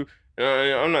you gonna do?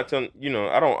 I'm not telling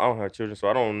I don't have children, so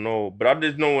I don't know. But I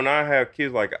just know when I have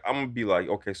kids, like I'm gonna be like,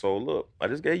 okay, so look, I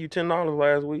just gave you $10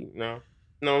 last week. Now,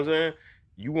 you know what I'm saying?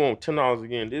 You want $10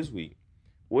 again this week.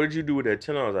 What did you do with that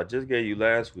 $10 I just gave you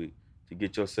last week to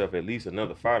get yourself at least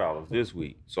another $5 this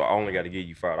week? So I only got to give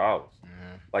you $5.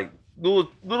 Like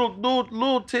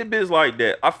little tidbits like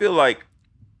that. I feel like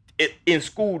in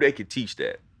school they could teach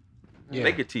that. Yeah.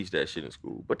 They could teach that shit in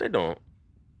school, but they don't.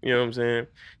 You know what I'm saying?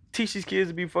 Teach these kids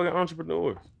to be fucking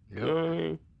entrepreneurs. Yep. You know what I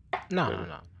mean?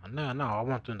 No. I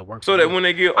want them to work. So that when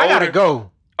they get older, I gotta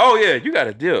go. Oh yeah, you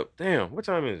gotta dip. Damn, what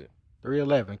time is it?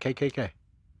 3:11. KKK.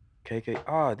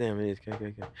 Oh damn, it is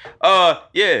KKK.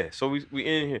 Yeah. So we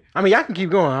in here. I mean, y'all can keep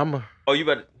going. Oh, you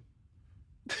better.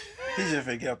 He just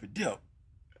finna get up and dip.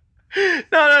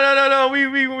 No. We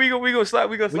gonna slide.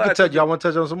 We gonna slide. We can touch. Y'all want to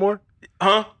touch on some more?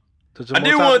 Huh? I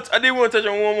did want to touch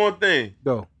on one more thing.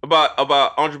 Go.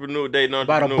 About entrepreneur dating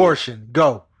entrepreneur. About abortion.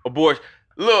 Go. Abortion.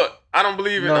 Look, I don't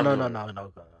believe in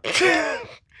No.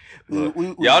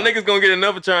 Y'all niggas gonna get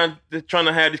enough of trying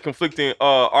to have these conflicting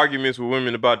arguments with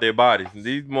women about their bodies.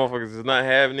 These motherfuckers is not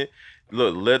having it.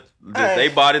 Look, let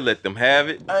their body, let them have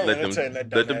it. Let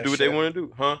them do what they want to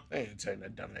do, huh? I ain't turning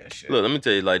that dumb ass shit. Look, let me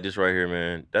tell you like this right here,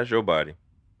 man. That's your body.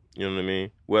 You know what I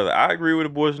mean? Whether I agree with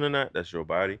abortion or not, that's your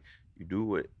body. You do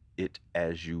with it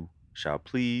as you shall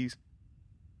please.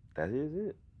 That is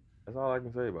it. That's all I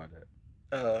can say about that.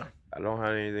 I don't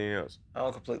have anything else. I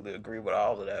don't completely agree with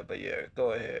all of that, but yeah,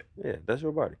 go ahead. Yeah, that's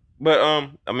your body. But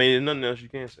I mean, there's nothing else you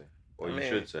can say or you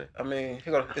should say. I mean,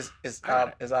 it's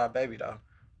our baby though.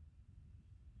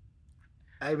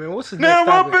 Hey man, what's his now next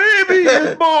my topic? baby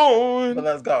is born. But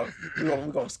let's go. We're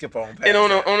gonna skip on past. And on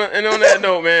that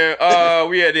note, man,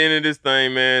 we at the end of this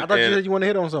thing, man. I thought you said you want to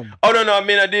hit on something. Oh no, I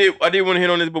mean I did want to hit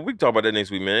on this, but we can talk about that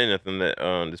next week, man. Ain't nothing that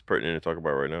that's pertinent to talk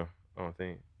about right now. I don't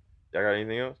think. Y'all got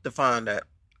anything else? Define that.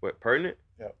 What, pertinent?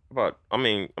 Yeah. About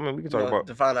we can talk about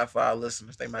define that for our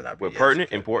listeners. They might not be. What,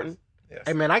 pertinent, important? Yes.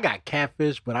 Hey man, I got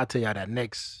catfish, but I'll tell y'all that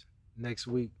next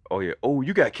week. Oh yeah. Oh,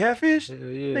 you got catfish? Yeah.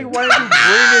 Nigga, why did you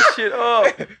bring this shit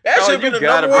up? That should be the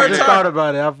number I one just time. thought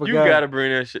about it. I forgot. You gotta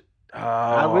bring that shit. We'll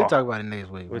talk about it next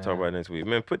week. We'll talk about it next week.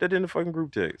 Man, put that in the fucking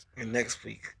group text. And next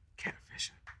week,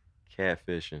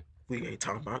 Catfishing. we ain't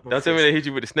talking about. Don't tell me they hit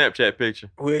you with the Snapchat picture.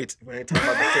 We ain't talking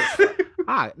about the fish.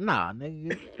 Alright, nah,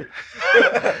 nigga.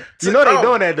 You know they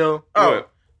doing that though. Oh, What?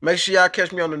 make sure y'all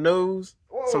catch me on the news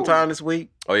sometime this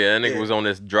week. Oh yeah, that nigga was on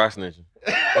this dry snitching.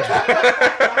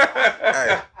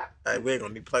 Hey, we ain't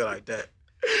gonna need to play like that.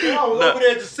 I was over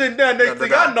there just sitting down next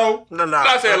thing I know. No.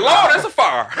 I said, Lord, that's a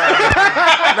fire. No,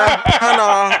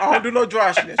 I don't do no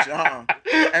dry snitch.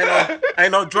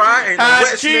 Ain't no dry, ain't no How's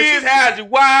wet your kids? snitch. How's your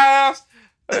wives?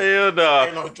 Hell no.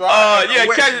 Ain't no dry. Yeah,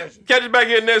 catch us back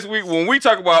here next week when we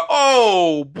talk about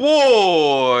oh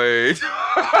boy.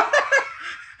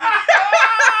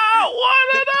 One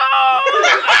of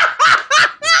those.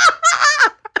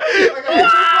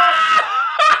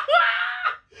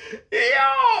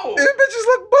 Yo, These bitches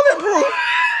look bulletproof.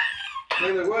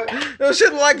 What? Them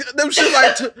shit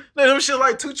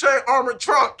like 2 Chain armored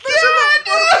trunk.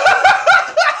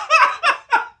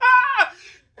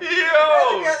 Yo,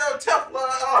 Teflon.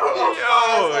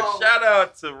 shout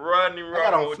out to Rodney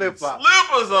Rock with the flip-flops.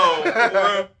 slippers on,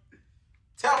 bro.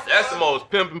 That's the most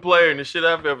pimping player in the shit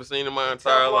I've ever seen in my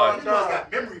entire life.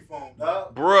 got memory foam,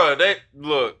 dog. Bruh,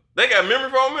 they got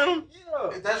memory foam in them? Yeah.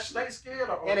 Is that snake skin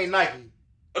or? And they Nike.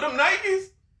 Are them Nikes?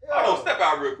 Hold on, step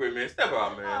out real quick, man. Step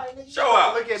out, man. Right, nigga, Show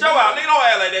out. look at Show me. out. Nigga, don't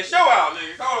act like that. Show out,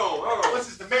 nigga. Hold on. What's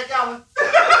this, the Met Gala?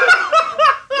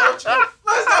 That's not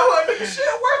what nigga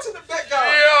shit works in the back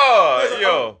guy.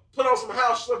 Yo. Put on some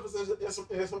house slippers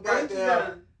and some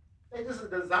goddamn. They just a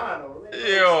design over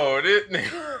there. Yo, this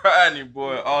nigga Rodney,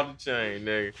 boy, off the chain,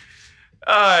 nigga.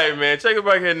 All right, man. Check us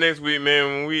back here next week,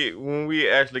 man, when we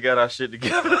actually got our shit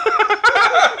together.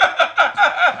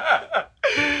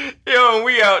 Yo, and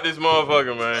we out this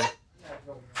motherfucker, man.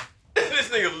 This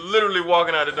nigga literally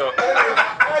walking out the door.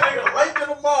 That nigga late in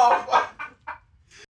the mall.